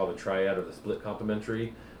what they call the triad or the split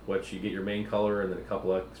complementary, which you get your main color and then a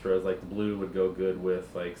couple extras. Like the blue would go good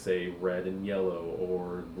with, like, say, red and yellow,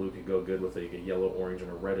 or blue could go good with like a yellow orange and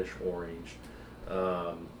a reddish orange.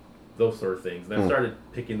 Those sort of things. And I started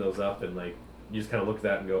picking those up, and like, you just kind of look at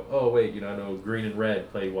that and go, oh wait, you know, I know green and red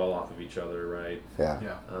play well off of each other, right? Yeah.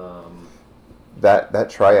 Yeah. That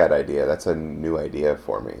triad idea, that's a new idea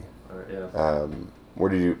for me. Yeah. Where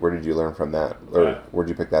did you learn from that, or where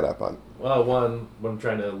did you pick that up on? Well, one, when I'm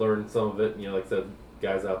trying to learn some of it, you know, like I said,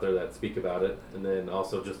 guys out there that speak about it, and then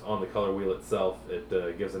also just on the color wheel itself,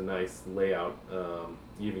 it gives a nice layout.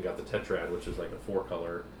 You even got the tetrad, which is like a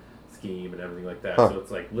 4-color scheme and everything like that. So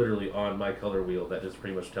it's like literally on my color wheel that just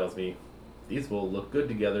pretty much tells me these will look good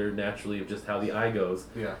together naturally of just how the eye goes.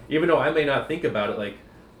 Yeah. Even though I may not think about it, like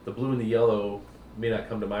the blue and the yellow may not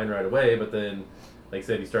come to mind right away, but then, like I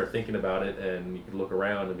said, you start thinking about it, and you can look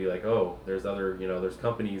around and be like, oh, there's other, you know, there's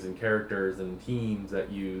companies and characters and teams that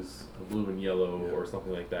use blue and yellow or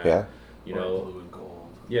something like that. Yeah. You or know, blue and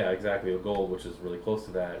gold. Yeah, exactly, a gold, which is really close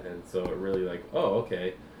to that, and so it really like, oh,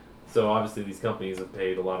 okay. So obviously these companies have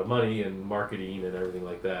paid a lot of money and marketing and everything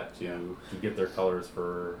like that to get their colors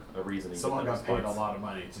for a reasoning. Someone got paid a lot of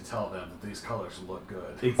money to tell them that these colors look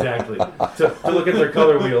good. Exactly. to look at their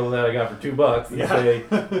color wheel that I got for $2 and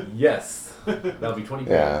say, yes, that'll be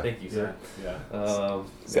 $20. Thank you, sir.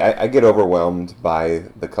 See, I get overwhelmed by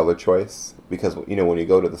the color choice because, you know, when you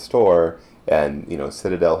go to the store And,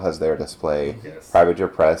 Citadel has their display. Yes. Privateer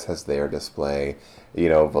Press has their display.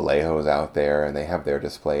 Vallejo's out there, and they have their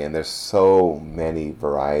display. And there's so many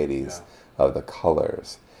varieties of the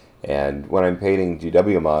colors. And when I'm painting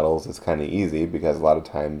GW models, it's kind of easy because a lot of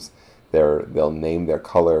times they'll name their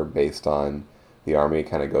color based on the army it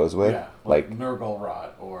kind of goes with. Yeah, like Nurgle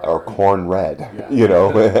Rot or Corn Red.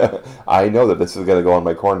 I know that this is going to go on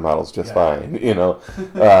my corn models just fine.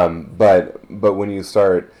 But when you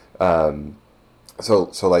start, but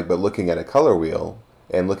looking at a color wheel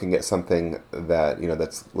and looking at something that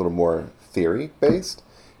that's a little more theory based,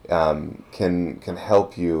 can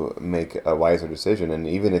help you make a wiser decision. And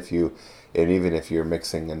even if you're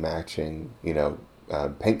mixing and matching,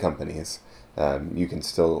 paint companies, you can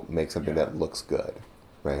still make something that looks good,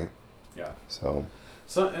 right? Yeah. So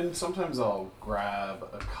and sometimes I'll grab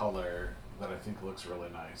a color that I think looks really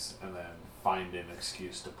nice and then find an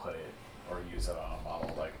excuse to put it or use it on a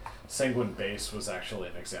model. Like Sanguine Base was actually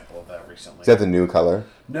an example of that recently. Is that the new color?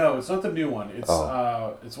 No, it's not the new one. It's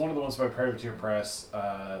it's one of the ones by Privateer Press.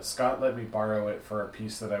 Scott let me borrow it for a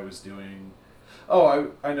piece that I was doing.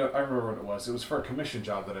 Oh, I know. I remember what it was. It was for a commission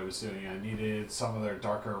job that I was doing. I needed some of their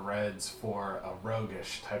darker reds for a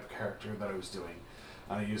roguish type character that I was doing.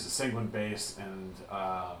 And I used a Sanguine Base and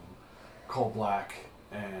coal black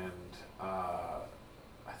and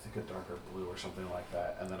I think a darker blue or something like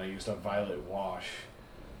that. And then I used a violet wash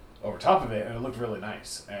over top of it, and it looked really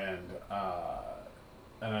nice. And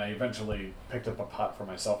I eventually picked up a pot for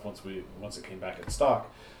myself once it came back in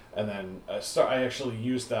stock. And then I actually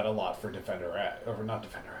used that a lot for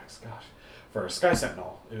for Sky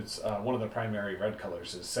Sentinel. It's one of the primary red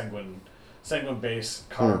colors is Sanguine Base,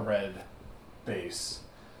 Car Red Base,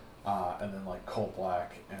 and then like Coal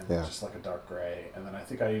Black and just like a dark gray. And then I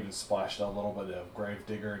think I even splashed a little bit of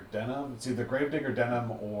Gravedigger Denim. It's either Gravedigger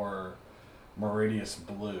Denim or Meridius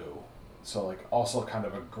Blue. So like also kind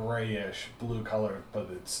of a grayish blue color, but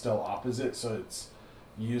it's still opposite. So it's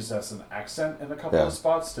used as an accent in a couple of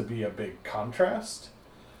spots to be a big contrast.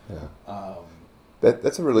 Yeah.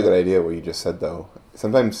 That's a really good idea what you just said, though.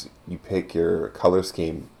 Sometimes you pick your color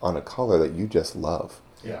scheme on a color that you just love.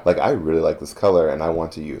 Yeah. Like, I really like this color and I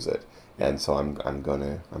want to use it. And so I'm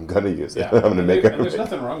gonna use it. Yeah. I'm gonna make it. And there's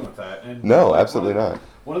nothing wrong with that. And no, absolutely not.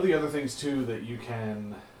 One of the other things too that you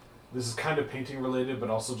can, this is kind of painting related,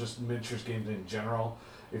 but also just miniatures games in general.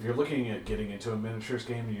 If you're looking at getting into a miniatures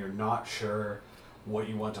game and you're not sure what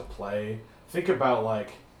you want to play, think about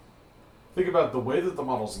the way that the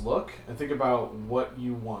models look, and think about what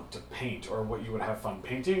you want to paint, or what you would have fun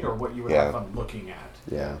painting, or what you would have fun looking at.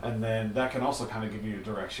 Yeah. And then that can also kind of give you a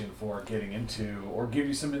direction for getting into, or give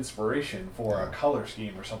you some inspiration for a color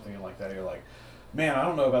scheme or something like that. You're like, man, I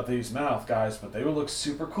don't know about these Mouth guys, but they would look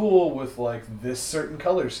super cool with like this certain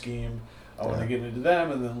color scheme. I want to get into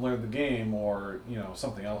them and then learn the game, or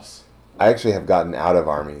something else. I actually have gotten out of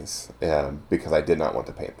armies because I did not want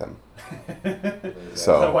to paint them. Is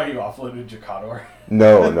that why you offloaded Jacador?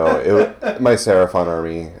 No, my Seraphon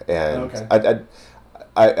army, and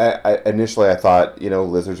I initially thought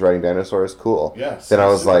lizards riding dinosaurs cool. Yes. Then I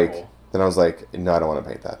was like, cool. No, I don't want to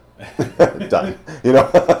paint that. Done.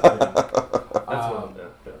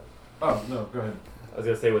 Oh no, go ahead. I was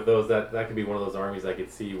gonna say with those that could be one of those armies I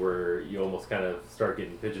could see where you almost kind of start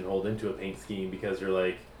getting pigeonholed into a paint scheme because you're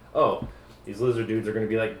like, oh, these lizard dudes are going to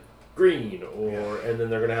be like green, and then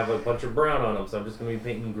they're going to have a bunch of brown on them, so I'm just going to be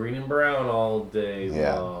painting green and brown all day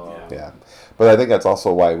long. Yeah. But I think that's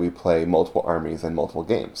also why we play multiple armies and multiple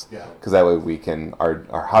games. Yeah. Because that way we can,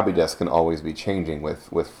 our hobby desk can always be changing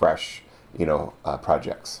with fresh,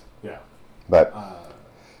 projects. Yeah. But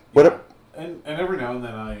and every now and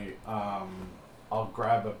then I'll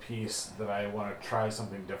grab a piece that I want to try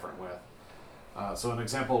something different with. So an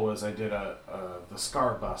example was I did the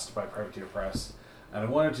Scar Bust by Privateer Press, and I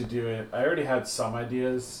wanted to do it. I already had some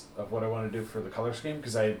ideas of what I wanted to do for the color scheme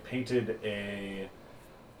because I had painted a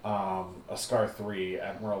Scar 3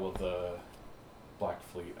 Admiral of the Black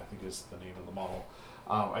Fleet, I think is the name of the model.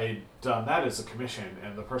 I had done that as a commission,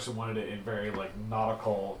 and the person wanted it in very like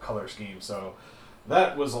nautical color scheme. So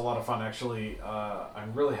that was a lot of fun actually.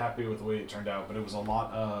 I'm really happy with the way it turned out, but it was a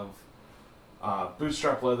lot of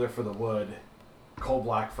bootstrap leather for the wood, coal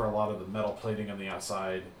black for a lot of the metal plating on the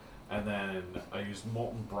outside, and then I used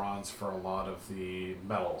molten bronze for a lot of the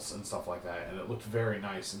metals and stuff like that, and it looked very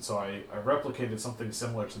nice. And so I replicated something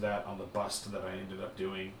similar to that on the bust that I ended up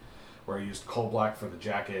doing, where I used coal black for the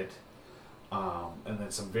jacket, and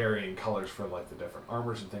then some varying colors for like the different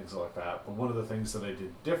armors and things like that. But one of the things that I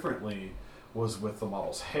did differently was with the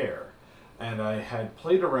model's hair, and I had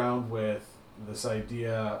played around with this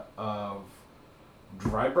idea of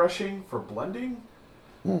dry brushing for blending.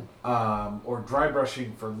 or dry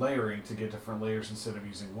brushing for layering to get different layers instead of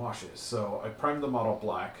using washes. So I primed the model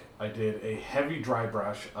black. I did a heavy dry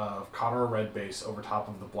brush of Contour red base over top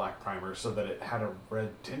of the black primer so that it had a red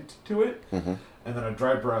tint to it. Mm-hmm. And then I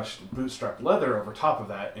dry brushed bootstrap leather over top of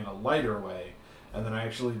that in a lighter way. And then I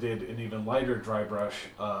actually did an even lighter dry brush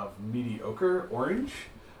of mediocre orange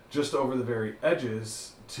just over the very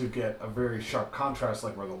edges to get a very sharp contrast,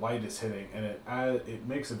 like where the light is hitting, and it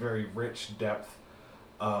makes a very rich depth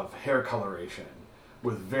of hair coloration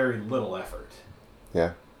with very little effort.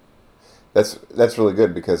 Yeah, that's really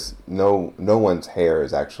good because no one's hair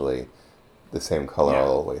is actually the same color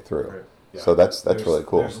all the way through. Right. Yeah. So that's really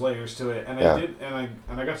cool. There's layers to it, and Yeah. I did,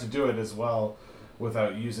 and I got to do it as well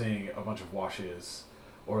without using a bunch of washes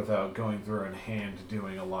or without going through and hand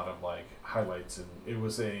doing a lot of like highlights. And it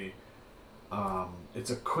was it's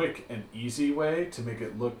a quick and easy way to make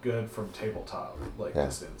it look good from tabletop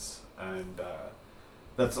distance, and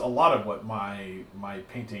that's a lot of what my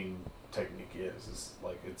painting technique is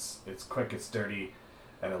like it's quick, it's dirty,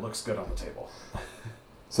 and it looks good on the table.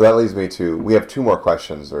 So that leads me to, we have two more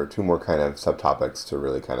questions or two more kind of subtopics to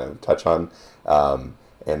really kind of touch on.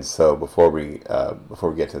 And so before we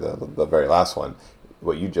get to the very last one,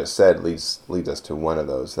 what you just said leads us to one of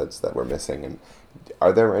those that we're missing. And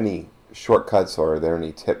are there any shortcuts or are there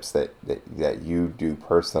any tips that you do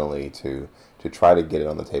personally to try to get it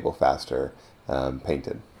on the table faster,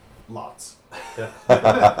 painted? Lots.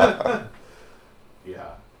 Yeah.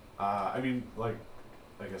 Yeah. I mean, like,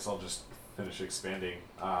 I guess I'll just finish expanding.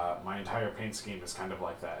 My entire paint scheme is kind of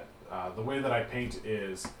like that. The way that I paint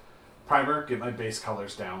is primer, get my base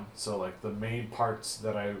colors down. So like the main parts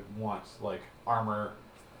that I want, like armor,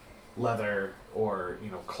 leather, or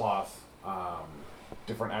cloth,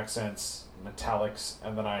 different accents, metallics,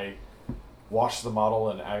 and then I wash the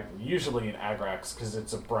model usually in Agrax because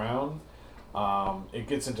it's a brown. It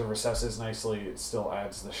gets into recesses nicely. It still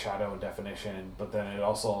adds the shadow and definition, but then it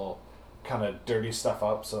also kind of dirty stuff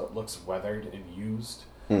up so it looks weathered and used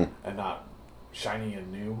and not shiny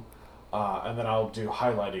and new. And then I'll do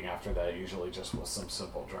highlighting after that, usually just with some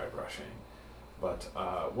simple dry brushing. But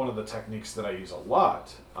one of the techniques that I use a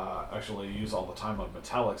lot, actually use all the time on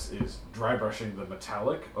metallics, is dry brushing the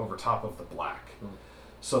metallic over top of the black.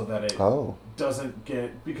 So that it doesn't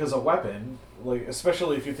get, because a weapon, like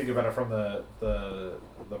especially if you think about it from the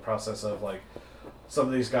process of like, some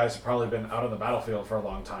of these guys have probably been out on the battlefield for a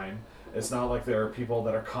long time. It's not like there are people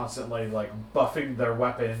that are constantly like buffing their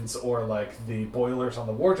weapons or like the boilers on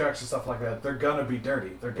the warjacks and stuff like that. They're gonna be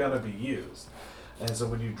dirty. They're gonna be used. And so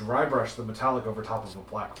when you dry brush the metallic over top of a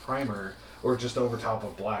black primer, or just over top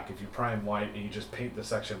of black, if you prime white and you just paint the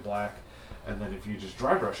section black, and then if you just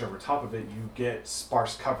dry brush over top of it, you get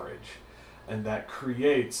sparse coverage. And that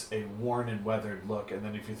creates a worn and weathered look. And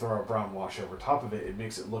then if you throw a brown wash over top of it, it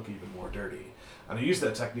makes it look even more dirty. And I use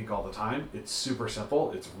that technique all the time. It's super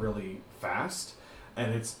simple, it's really fast,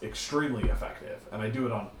 and it's extremely effective. And I do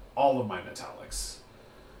it on all of my metallics.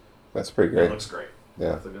 That's pretty great. It looks great.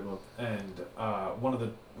 Yeah. That's a good one. And one of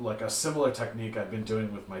the, like a similar technique I've been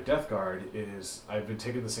doing with my Death Guard is I've been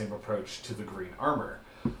taking the same approach to the green armor.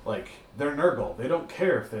 Like, they're Nurgle. They don't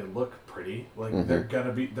care if they look pretty. Like, they're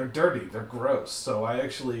dirty, they're gross. So I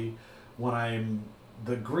actually,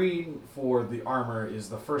 the green for the armor is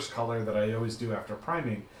the first color that I always do after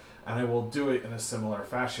priming, and I will do it in a similar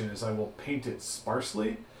fashion, is I will paint it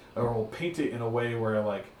sparsely, or will paint it in a way where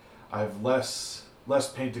like I have less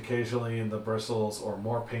paint occasionally in the bristles or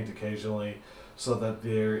more paint occasionally, so that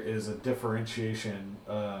there is a differentiation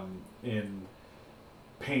in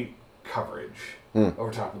paint coverage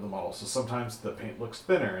over top of the model. So sometimes the paint looks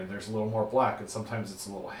thinner and there's a little more black, and sometimes it's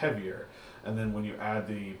a little heavier. And then when you add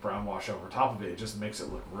the brown wash over top of it, it just makes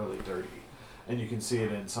it look really dirty. And you can see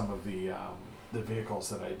it in some of the vehicles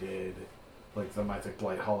that I did, like the Mythic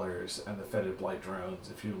Blight Hullers and the Fetid Blight Drones.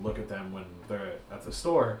 If you look at them when they're at the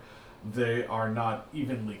store, they are not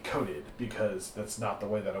evenly coated because that's not the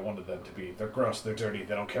way that I wanted them to be. They're gross, they're dirty,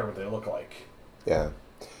 they don't care what they look like. Yeah.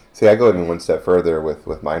 See, I go even one step further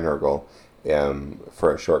with my Nurgle.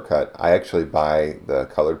 For a shortcut, I actually buy the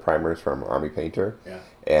colored primers from Army Painter. Yeah.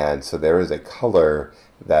 And so there is a color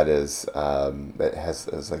that is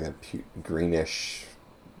is like a greenish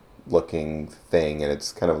looking thing, and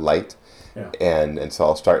it's kind of light. Yeah. And so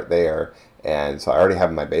I'll start there, and so I already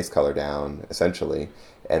have my base color down essentially,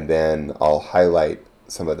 and then I'll highlight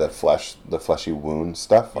some of the fleshy wound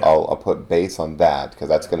stuff. Yeah. I'll put base on that because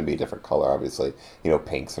that's going to be a different color, obviously.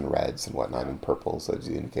 Pinks and reds and whatnot, and purples as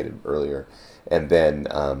you indicated earlier. And then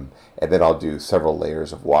I'll do several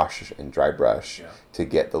layers of wash and dry brush to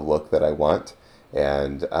get the look that I want.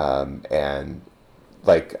 And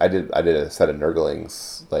like I did a set of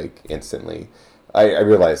Nurglings like instantly. I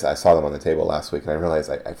realized I saw them on the table last week, and I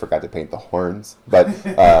realized I forgot to paint the horns. But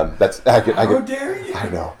that's I could. How dare you? I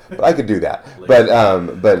know, but I could do that.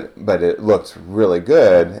 But it looked really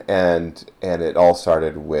good, and it all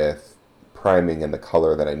started with priming in the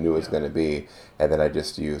color that I knew it was going to be, and then I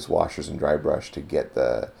just used washers and dry brush to get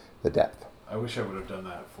the depth. I wish I would have done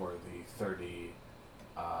that for the 30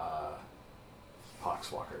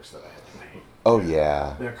 Poxwalkers that I had to paint. Oh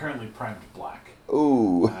yeah. They're currently primed black.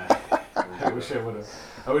 Ooh. I wish I would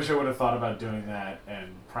have thought about doing that and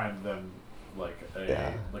primed them like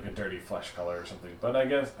a dirty flesh color or something. But I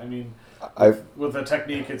guess with the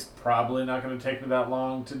technique, it's probably not going to take me that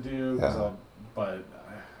long to do. Yeah.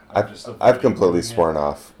 I've completely sworn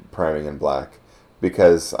off priming in black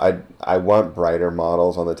because I want brighter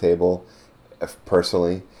models on the table,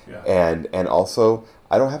 personally, and also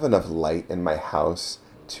I don't have enough light in my house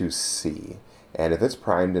to see, and if it's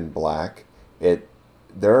primed in black,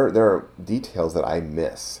 there are details that I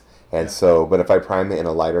miss. And so, but if I prime it in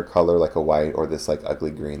a lighter color, like a white or this like ugly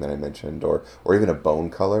green that I mentioned, or even a bone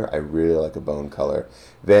color, I really like a bone color,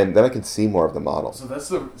 then I can see more of the model. So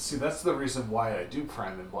that's the reason why I do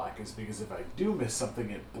prime in black, is because if I do miss something,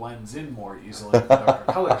 it blends in more easily with the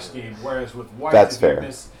darker color scheme. Whereas with white,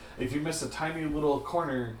 if you miss a tiny little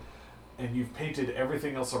corner and you've painted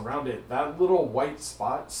everything else around it, that little white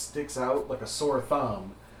spot sticks out like a sore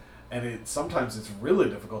thumb. And sometimes it's really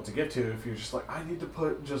difficult to get to if you're just like, I need to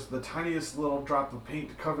put just the tiniest little drop of paint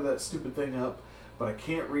to cover that stupid thing up, but I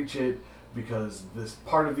can't reach it because this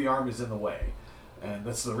part of the arm is in the way. And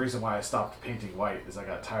that's the reason why I stopped painting white, is I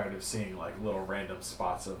got tired of seeing like little random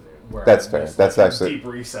spots of it where that's fair. That's actually deep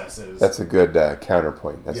recesses. That's a good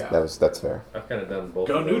counterpoint. That's fair. I've kind of done both.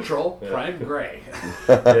 Go neutral, prime gray.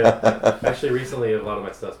 Yeah, actually, recently a lot of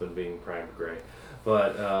my stuff's been being primed gray.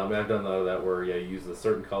 But I've done a lot of that where you use a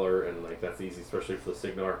certain color, and like that's easy, especially for the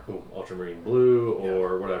Signar, ultramarine blue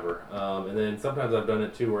or whatever. And then sometimes I've done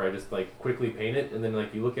it too, where I just like quickly paint it, and then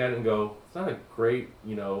like you look at it and go, it's not a great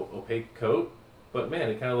opaque coat, but man,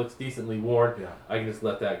 it kind of looks decently worn. Yeah. I can just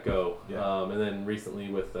let that go. Yeah. And then recently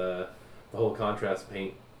with the whole contrast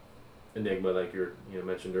paint enigma, like you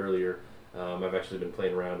mentioned earlier, I've actually been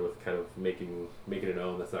playing around with kind of making it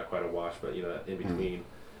own. That's not quite a wash, but in between. Yeah.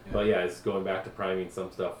 But yeah, it's going back to priming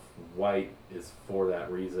some stuff white is for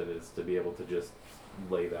that reason, is to be able to just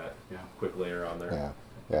lay that quick layer on there.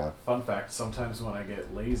 Yeah. Fun fact, sometimes when I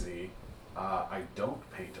get lazy, I don't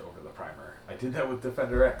paint over the primer. I did that with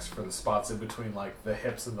Defender X for the spots in between like the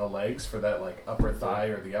hips and the legs for that like upper thigh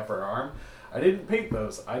or the upper arm. I didn't paint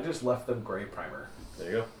those. I just left them gray primer.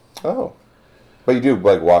 There you go. Oh. But you do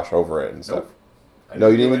like wash over it and stuff. Nope. No,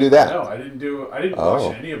 you didn't even do that. No, I didn't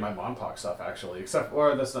wash any of my Monpok stuff actually,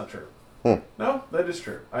 that's not true. No, that is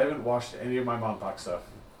true. I haven't washed any of my Monpok stuff.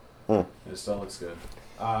 It still looks good.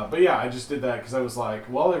 But yeah, I just did that because I was like,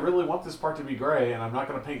 well, I really want this part to be gray, and I'm not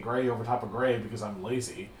going to paint gray over top of gray because I'm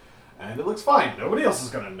lazy. And it looks fine. Nobody else is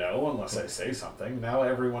going to know unless I say something. Now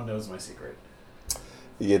everyone knows my secret.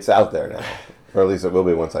 It's out there now. Or at least it will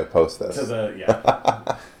be once I post this.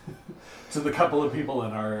 To the couple of people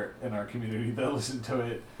in our community that listen to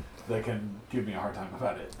it, that can give me a hard time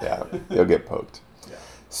about it. Yeah, you'll get poked. Yeah.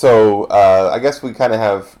 So I guess we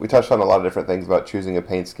touched on a lot of different things about choosing a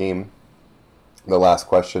paint scheme. The last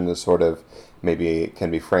question is sort of maybe it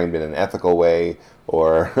can be framed in an ethical way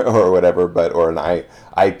or whatever, or an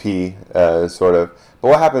IP sort of. But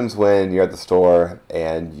what happens when you're at the store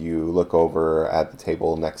and you look over at the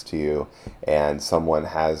table next to you and someone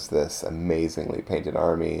has this amazingly painted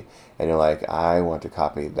army and you're like, I want to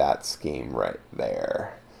copy that scheme right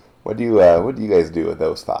there. What do you guys do with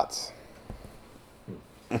those thoughts?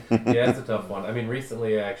 Yeah, it's a tough one. I mean,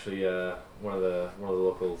 recently actually one of the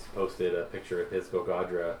locals posted a picture of his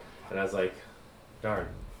Gogadra, and I was like, darn,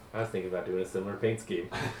 I was thinking about doing a similar paint scheme.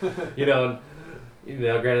 Granted,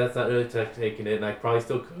 that's not really taking it, and I probably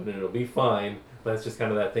still could, and it'll be fine. But it's just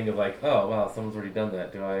kind of that thing of like, oh wow, someone's already done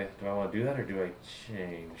that. Do I want to do that, or do I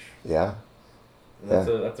change? Yeah. And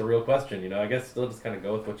that's a real question. I guess still just kind of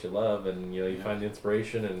go with what you love, and you find the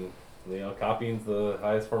inspiration, and copying's the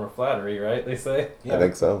highest form of flattery, right? They say. Yeah. I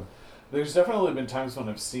think so. There's definitely been times when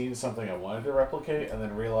I've seen something I wanted to replicate, and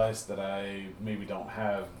then realized that I maybe don't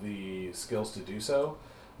have the skills to do so.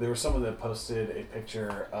 There was someone that posted a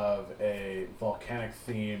picture of a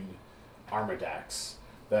volcanic-themed Armadax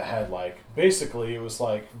that had, basically it was,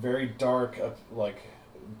 very dark,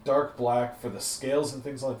 dark black for the scales and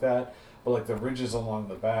things like that, but, the ridges along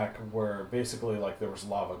the back were basically, there was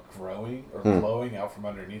lava growing or glowing out from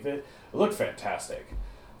underneath it. It looked fantastic.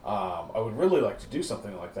 I would really like to do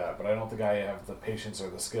something like that, but I don't think I have the patience or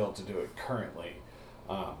the skill to do it currently.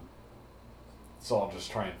 So I'll just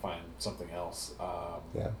try and find something else.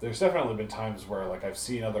 Yeah. There's definitely been times where like I've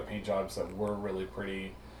seen other paint jobs that were really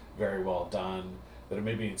pretty, very well done, that have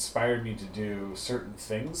maybe inspired me to do certain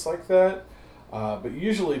things like that. But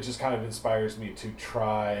usually it just kind of inspires me to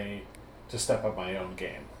try to step up my own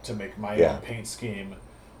game, to make my Yeah. own paint scheme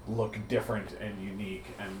look different and unique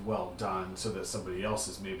and well done, so that somebody else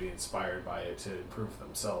is maybe inspired by it to improve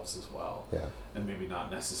themselves as well, Yeah. and maybe not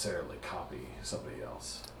necessarily copy somebody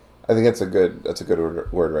else. I think that's a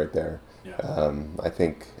good word right there. Yeah. I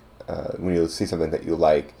think when you see something that you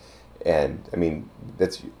like, and I mean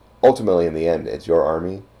that's ultimately in the end it's your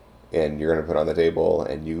army, and you're going to put it on the table,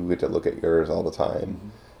 and you get to look at yours all the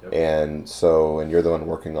time, Yep. and you're the one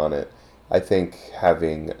working on it. I think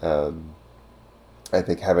having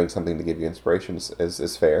something to give you inspiration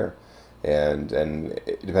is fair, and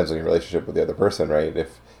it depends on your relationship with the other person, right?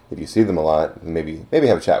 If you see them a lot, maybe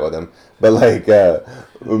have a chat with them, but like,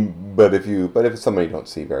 but if it's somebody you don't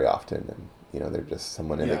see very often, and they're just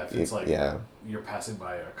someone in If it's like yeah, you're passing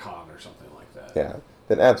by a con or something like that. yeah,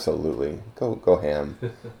 then absolutely go ham.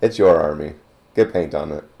 It's your army. Get paint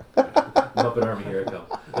on it. Muppet Army, here I come.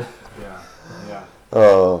 Yeah.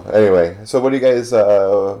 Oh, anyway, so what are you guys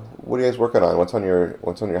working on? What's on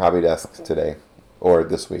your hobby desk today or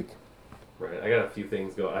this week? Right, I got a few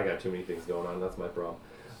things going. I got too many things going on. That's my problem.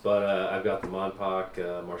 But I've got the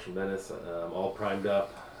Monpok Martial Menace all primed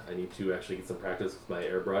up. I need to actually get some practice with my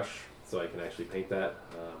airbrush so I can actually paint that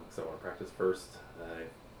because I want to practice first. I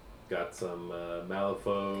got some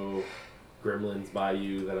Malifaux Gremlins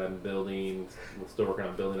Bayou that I'm building. I'm still working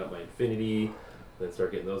on building up my Infinity. Then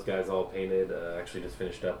start getting those guys all painted. Actually just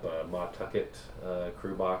finished up Ma Tucket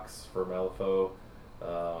crew box for Malifaux.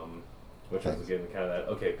 Which was getting kind of that,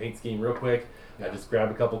 okay, paint scheme real quick. I just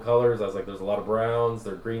grabbed a couple colors. I was like, there's a lot of browns.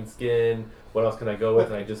 They're green skin. What else can I go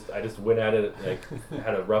with? And I just went at it, like,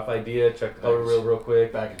 had a rough idea, checked the color real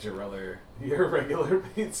quick. Back at your regular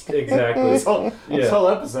paint scheme. Exactly. This whole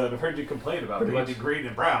episode, I've heard you complain about painting green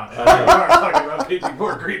and brown. And you are talking about painting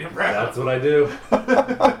more green and brown. That's what I do.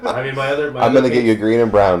 I mean, I'm going to get you green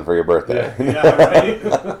and brown for your birthday. Yeah, right?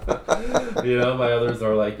 My others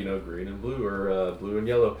are like, green and blue or blue and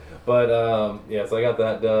yellow. But, so I got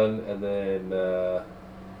that done, and then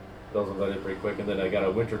those ones I did pretty quick, and then I got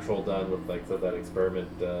a Winter Troll done with, like, that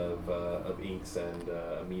experiment of inks and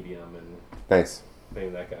a medium, and Nice.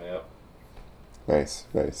 painting that guy up. Nice.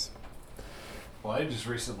 Well, I just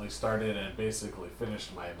recently started and basically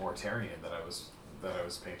finished my Mortarion that I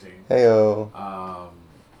was painting. Heyo.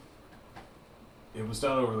 It was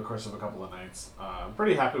done over the course of a couple of nights. I'm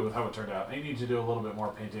pretty happy with how it turned out. I need to do a little bit more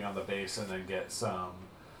painting on the base and then get some.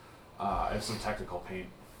 I have some technical paint,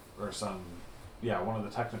 or one of the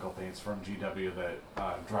technical paints from GW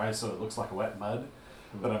that dries so it looks like a wet mud.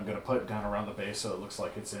 That I'm going to put down around the base so it looks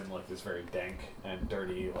like it's in like this very dank and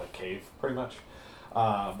dirty like cave, pretty much.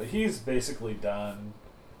 But he's basically done.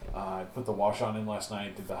 I put the wash on him last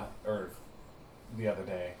night. The other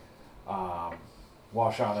day.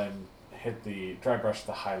 Wash on him. Hit the dry brush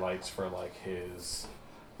the highlights for like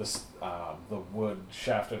the wood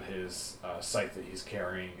shaft of his sight that he's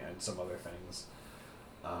carrying and some other things.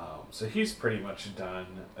 So he's pretty much done.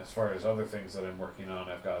 As far as other things that I'm working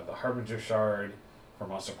on, I've got the Harbinger shard for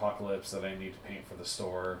Monster Apocalypse that I need to paint for the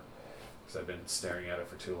store because I've been staring at it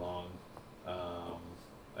for too long.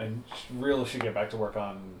 I really should get back to work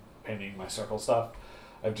on painting my circle stuff.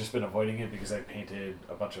 I've just been avoiding it because I painted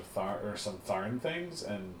a bunch of some Tharn things,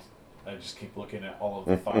 and I just keep looking at all of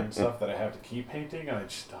the Tharn stuff that I have to keep painting, and I'm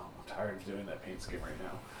tired of doing that paint scheme right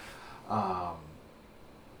now.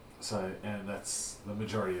 And that's the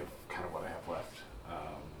majority of kind of what I have left.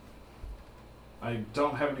 I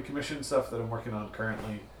don't have any commission stuff that I'm working on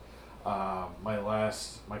currently.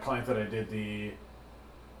 My client that I did the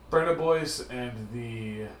Brenda Boys and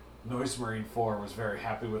the Noise Marine for was very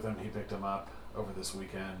happy with them. He picked them up over this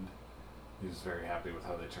weekend. He was very happy with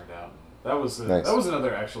how they turned out. That was Nice. That was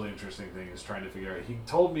another actually interesting thing, is trying to figure out. He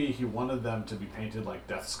told me he wanted them to be painted like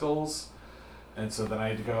Death Skulls, and so then I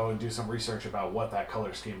had to go and do some research about what that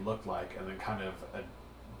color scheme looked like, and then kind of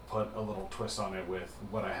put a little twist on it with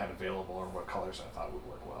what I had available or what colors I thought would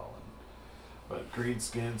work well. But green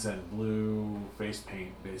skins and blue face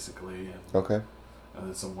paint basically, and Okay.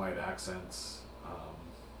 then some white accents.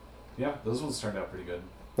 Those ones turned out pretty good.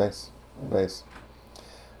 Nice.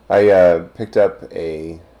 I picked up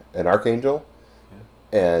an Archangel,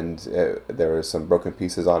 and there were some broken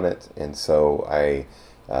pieces on it, and so I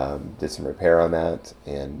did some repair on that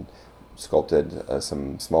and sculpted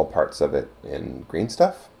some small parts of it in green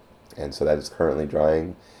stuff, and so that is currently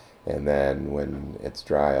drying. And then when it's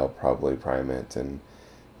dry, I'll probably prime it and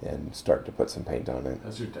and start to put some paint on it.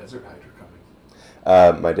 How's your Desert Hydra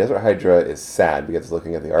coming? My Desert Hydra is sad because it's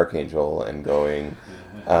looking at the Archangel and going,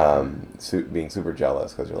 being super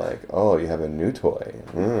jealous because you're like, oh, you have a new toy.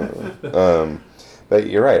 But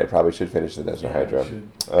you're right. I probably should finish the Desert Hydra.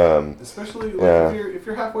 Especially like if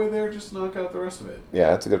you're halfway there, just knock out the rest of it.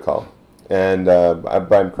 Yeah, that's a good call. And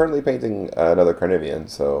I'm currently painting another Carnivean,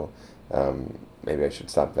 so maybe I should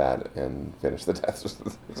stop that and finish the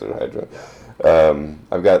Desert Hydra.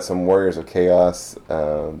 I've got some Warriors of Chaos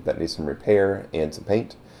that need some repair and some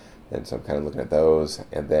paint, and so I'm kind of looking at those.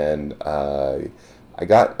 And then I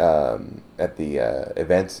got at the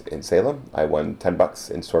event in Salem, I won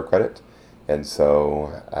 $10 in store credit, and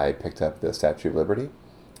so I picked up the Statue of Liberty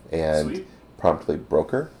and promptly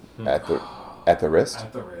broke her at the wrist.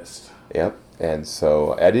 At the wrist. Yep. And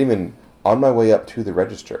so I didn't even, on my way up to the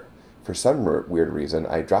register, for some weird reason,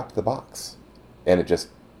 I dropped the box, and it just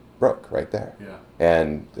broke right there. Yeah.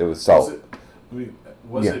 And it was solid.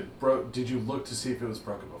 Was it broke? Did you look to see if it was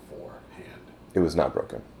broken beforehand? It was not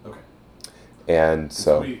broken. Okay. And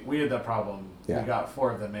so we had that problem. Yeah. We got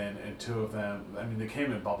 4 of them in, and 2 of them, I mean, they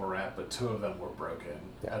came in bubble wrap, but 2 of them were broken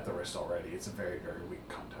at the wrist already. It's a very, very weak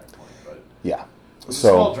contact point, but yeah. with a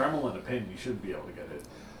small Dremel and a pin, you should be able to get it.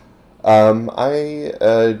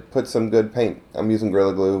 I put some good paint. I'm using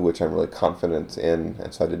Gorilla Glue, which I'm really confident in,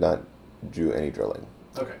 and so I did not do any drilling.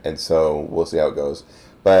 Okay. And so we'll see how it goes.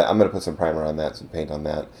 But I'm going to put some primer on that, some paint on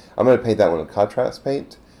that. I'm going to paint that one with contrast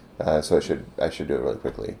paint, so I should do it really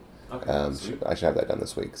quickly. Okay. I should have that done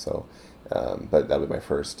this week. So, but that'll be my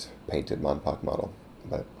first painted Monpok model.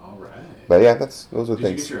 But all right. But yeah, those are Did things.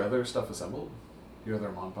 you get your other stuff assembled? Your other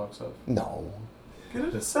Monpok stuff? No. Get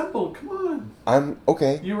it assembled. Come on. I'm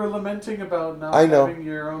okay. You were lamenting about not know. having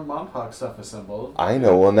your own Monpok stuff assembled. I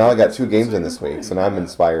know. Well, now I got 2 games in this week, so now I'm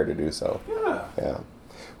inspired to do so. Yeah. Yeah.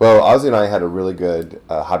 Well, Ozzy and I had a really good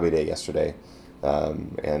hobby day yesterday,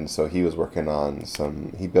 and so he was working on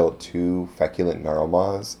some. He built 2 feculent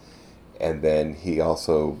Gnarlmaws, and then he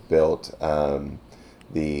also built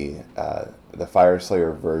the Fire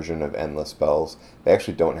Slayer version of Endless Spells. They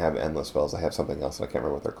actually don't have Endless Spells. They have something else, and I can't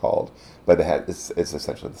remember what they're called. But they had it's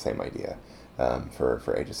essentially the same idea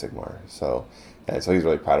for Age of Sigmar. So he's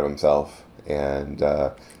really proud of himself and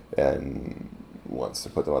wants to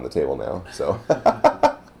put them on the table now. So,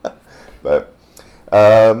 but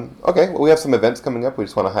okay, well, we have some events coming up. We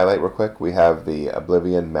just want to highlight real quick. We have the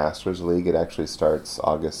Oblivion Masters League. It actually starts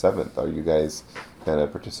August 7th. Are you guys going to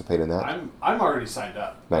participate in that? I'm already signed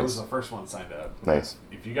up. Nice. I was the first one signed up. Nice.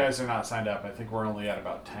 If you guys are not signed up, I think we're only at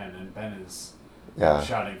about 10, and Ben is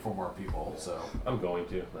shouting for more people. So I'm going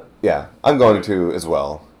to. But... Yeah, I'm going to as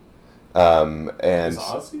well. And Is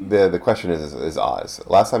Ozzy? the question is Oz.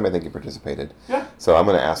 Last time I think he participated. Yeah. So I'm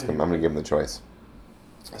going to ask him. I'm going to give him the choice.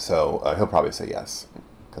 So he'll probably say yes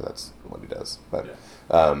because that's what he does. But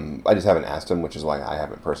I just haven't asked him, which is why I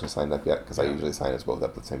haven't personally signed up yet because I usually sign us both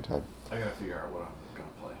up at the same time. I gotta figure out what I'm gonna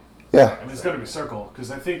play. Yeah. I mean, it's gonna be Circle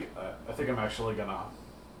because I think I'm actually gonna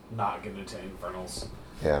not get into Infernals.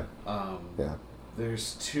 Yeah. Yeah.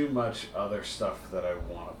 There's too much other stuff that I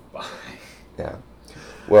want to buy. Yeah.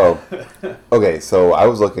 Well, okay, so I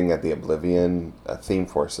was looking at the Oblivion theme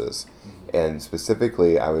forces, and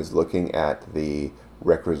specifically I was looking at the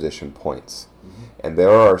requisition points. And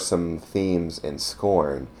there are some themes in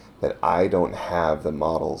Scorn that I don't have the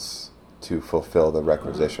models to fulfill the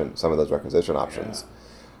requisition, some of those requisition options.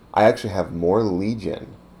 I actually have more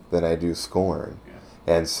Legion than I do Scorn. Yeah.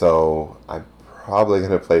 And so I'm probably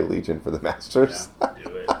going to play Legion for the Masters. Yeah,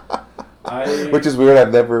 do it. Which is weird.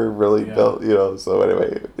 I've never really built, so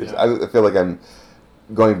anyway, I feel like I'm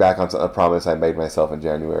going back on a promise I made myself in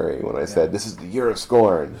January when I said, this is the year of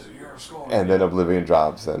Scorn. This is the year of Scorn. And then Oblivion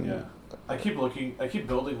drops. And I keep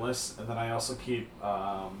building lists, and then I also keep,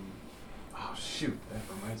 that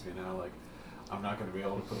reminds me now, like, I'm not going to be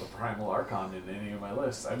able to put the Primal Archon in any of my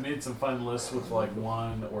lists. I made some fun lists with, like,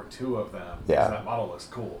 1 or 2 of them. Yeah. That model looks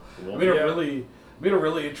cool. Well, I made a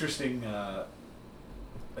really interesting, I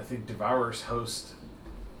think, Devourer's Host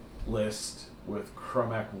list with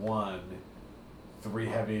Chromac 1, 3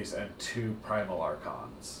 heavies, and 2 Primal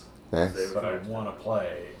Archons. Nice. That I want to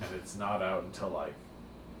play, and it's not out until, like,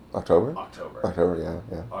 October,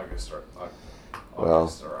 yeah. August or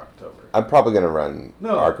October. I'm probably going to run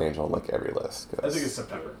Archangel on like every list. I think it's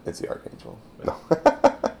September. It's the Archangel. No.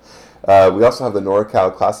 We also have the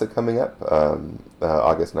NorCal Classic coming up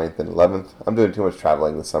August 9th and 11th. I'm doing too much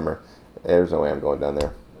traveling this summer. There's no way I'm going down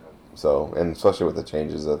there. So, and especially with the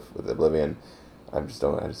changes with Oblivion, I just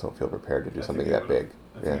don't feel prepared to do something that big.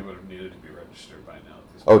 I think you would have needed to be registered by now.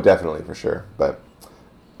 Oh, definitely, for sure. But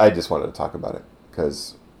I just wanted to talk about it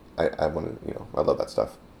because I wanted, I love that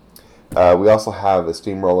stuff. We also have a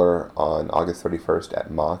Steamroller on August 31st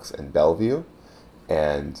at Mox and Bellevue,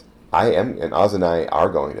 and Oz and I are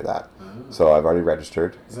going to that. So I've already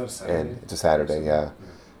registered. Is that a Saturday? And it's a Saturday, yeah.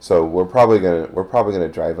 So we're probably gonna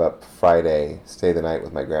drive up Friday, stay the night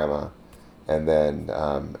with my grandma, and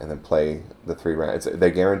then play the 3 rounds. They're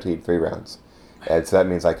guaranteed 3 rounds, and so that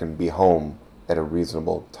means I can be home at a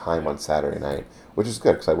reasonable time on Saturday night, which is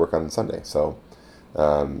good because I work on Sunday. So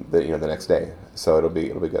the next day, so it'll be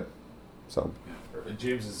good. So And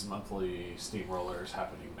James's monthly Steamroller is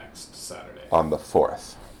happening next Saturday. on the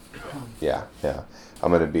 4th, yeah.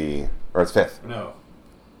 I'm gonna be, or it's 5th, No,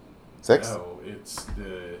 6th. no, it's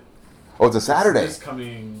the. Oh, it's a Saturday. It's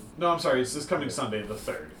this coming Sunday, the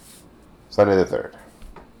 3rd. Sunday the 3rd.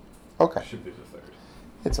 Okay, Should be the 3rd.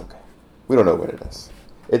 it's okay. We don't know what it is.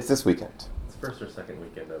 It's this weekend. It's first or second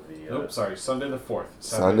weekend of the. Nope, sorry, Sunday the 4th.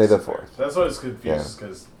 Sunday the 4th. That's what I was confused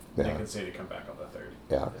because Yeah. Nick and Sadie come back on the 3rd.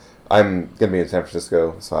 Yeah, I'm gonna be in San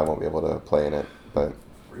Francisco, so I won't be able to play in it. But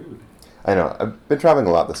Rude. I know I've been traveling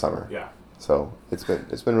a lot this summer, Yeah. so it's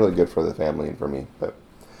been really good for the family and for me. But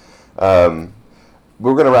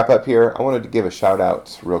we're gonna wrap up here. I wanted to give a shout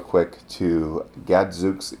out real quick to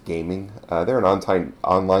Gadzooks Gaming. They're an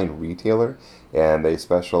online retailer, and they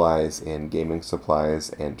specialize in gaming supplies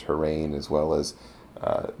and terrain, as well as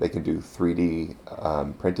they can do 3D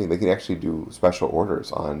printing. They can actually do special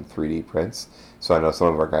orders on 3D prints. So I know some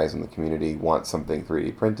of our guys in the community want something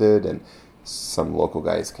 3D printed, and some local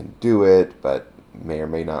guys can do it, but may or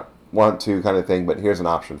may not want to, kind of thing. But here's an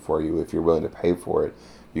option for you if you're willing to pay for it.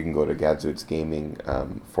 You can go to Gadzooks Gaming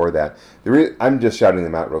for that. I'm just shouting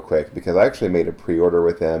them out real quick because I actually made a pre-order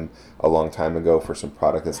with them a long time ago for some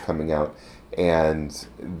product that's coming out, and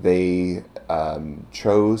they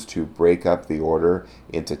chose to break up the order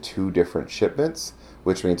into 2 different shipments,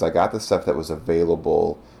 which means I got the stuff that was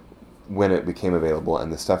available when it became available,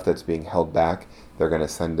 and the stuff that's being held back, they're going to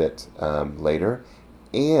send it later.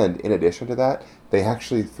 And in addition to that, they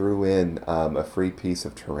actually threw in a free piece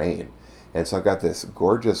of terrain. And so I've got this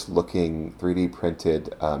gorgeous looking 3D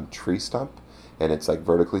printed tree stump, and it's like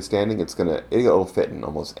vertically standing. It'll fit in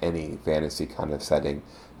almost any fantasy kind of setting.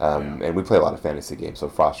 And we play a lot of fantasy games, so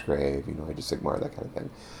Frostgrave, Age of Sigmar, that kind of thing.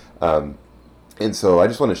 And so I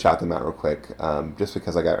just want to shout them out real quick, just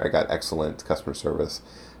because I got excellent customer service.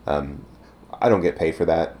 I don't get paid for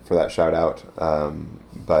that shout out,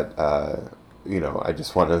 but I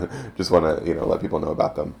just want to let people know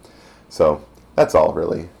about them. So that's all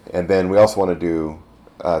really. And then we also want to do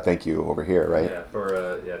thank you over here, right? Yeah,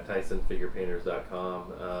 for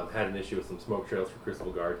TysonFigurePainters.com. Had an issue with some smoke trails for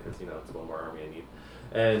Crucible Guard because it's one more army I need.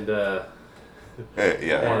 And We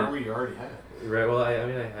already had it. Right. Well, I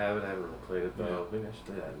haven't really played it though. Maybe I should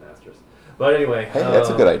play that in Masters. But anyway, Hey, that's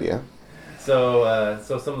a good idea. So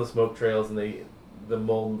some of the smoke trails and the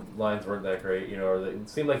mold lines weren't that great, or it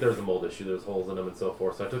seemed like there was a mold issue. There was holes in them and so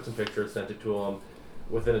forth. So I took some pictures, sent it to him.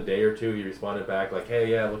 Within a day or two, he responded back like,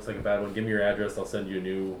 "Hey, yeah, it looks like a bad one. Give me your address. I'll send you a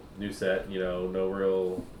new set. No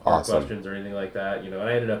real hard questions or anything like that. And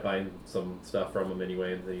I ended up buying some stuff from him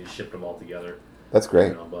anyway, and then he shipped them all together. That's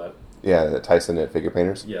great. But yeah, Tyson at Figure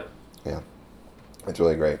Painters. Yeah. That's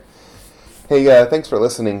really great. Hey, thanks for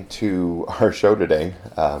listening to our show today.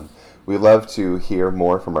 We love to hear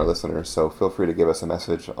more from our listeners, so feel free to give us a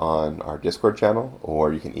message on our Discord channel,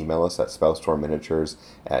 or you can email us at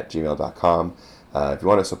spellstormminiatures@gmail.com. If you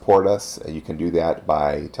want to support us, you can do that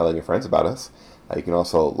by telling your friends about us. You can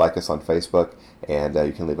also like us on Facebook, and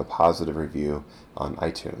you can leave a positive review on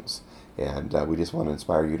iTunes. And we just want to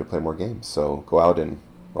inspire you to play more games, so go out and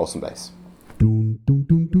roll some dice. Ba-ba-ba-boom,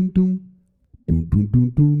 ba-boom, ba-boom, ba-boom,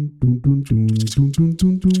 ba-boom, ba-boom, ba-boom, ba-boom,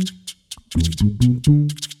 ba-boom, ba-boom,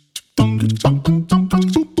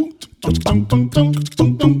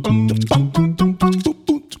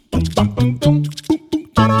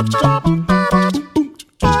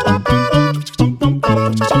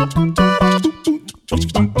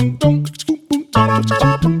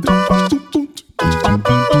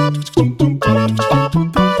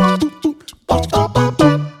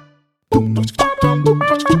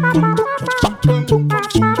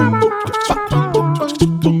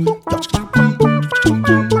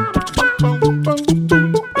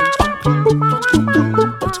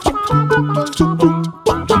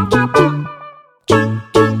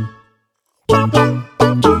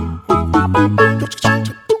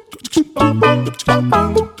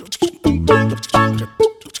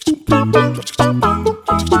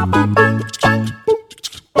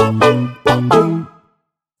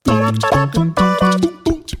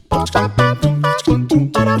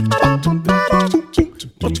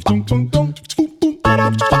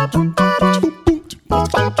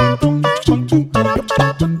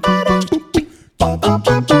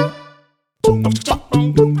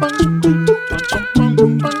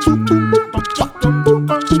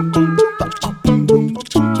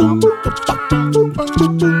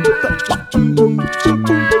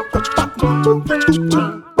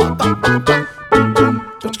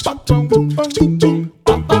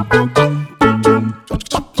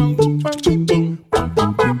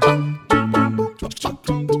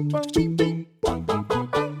 Bye.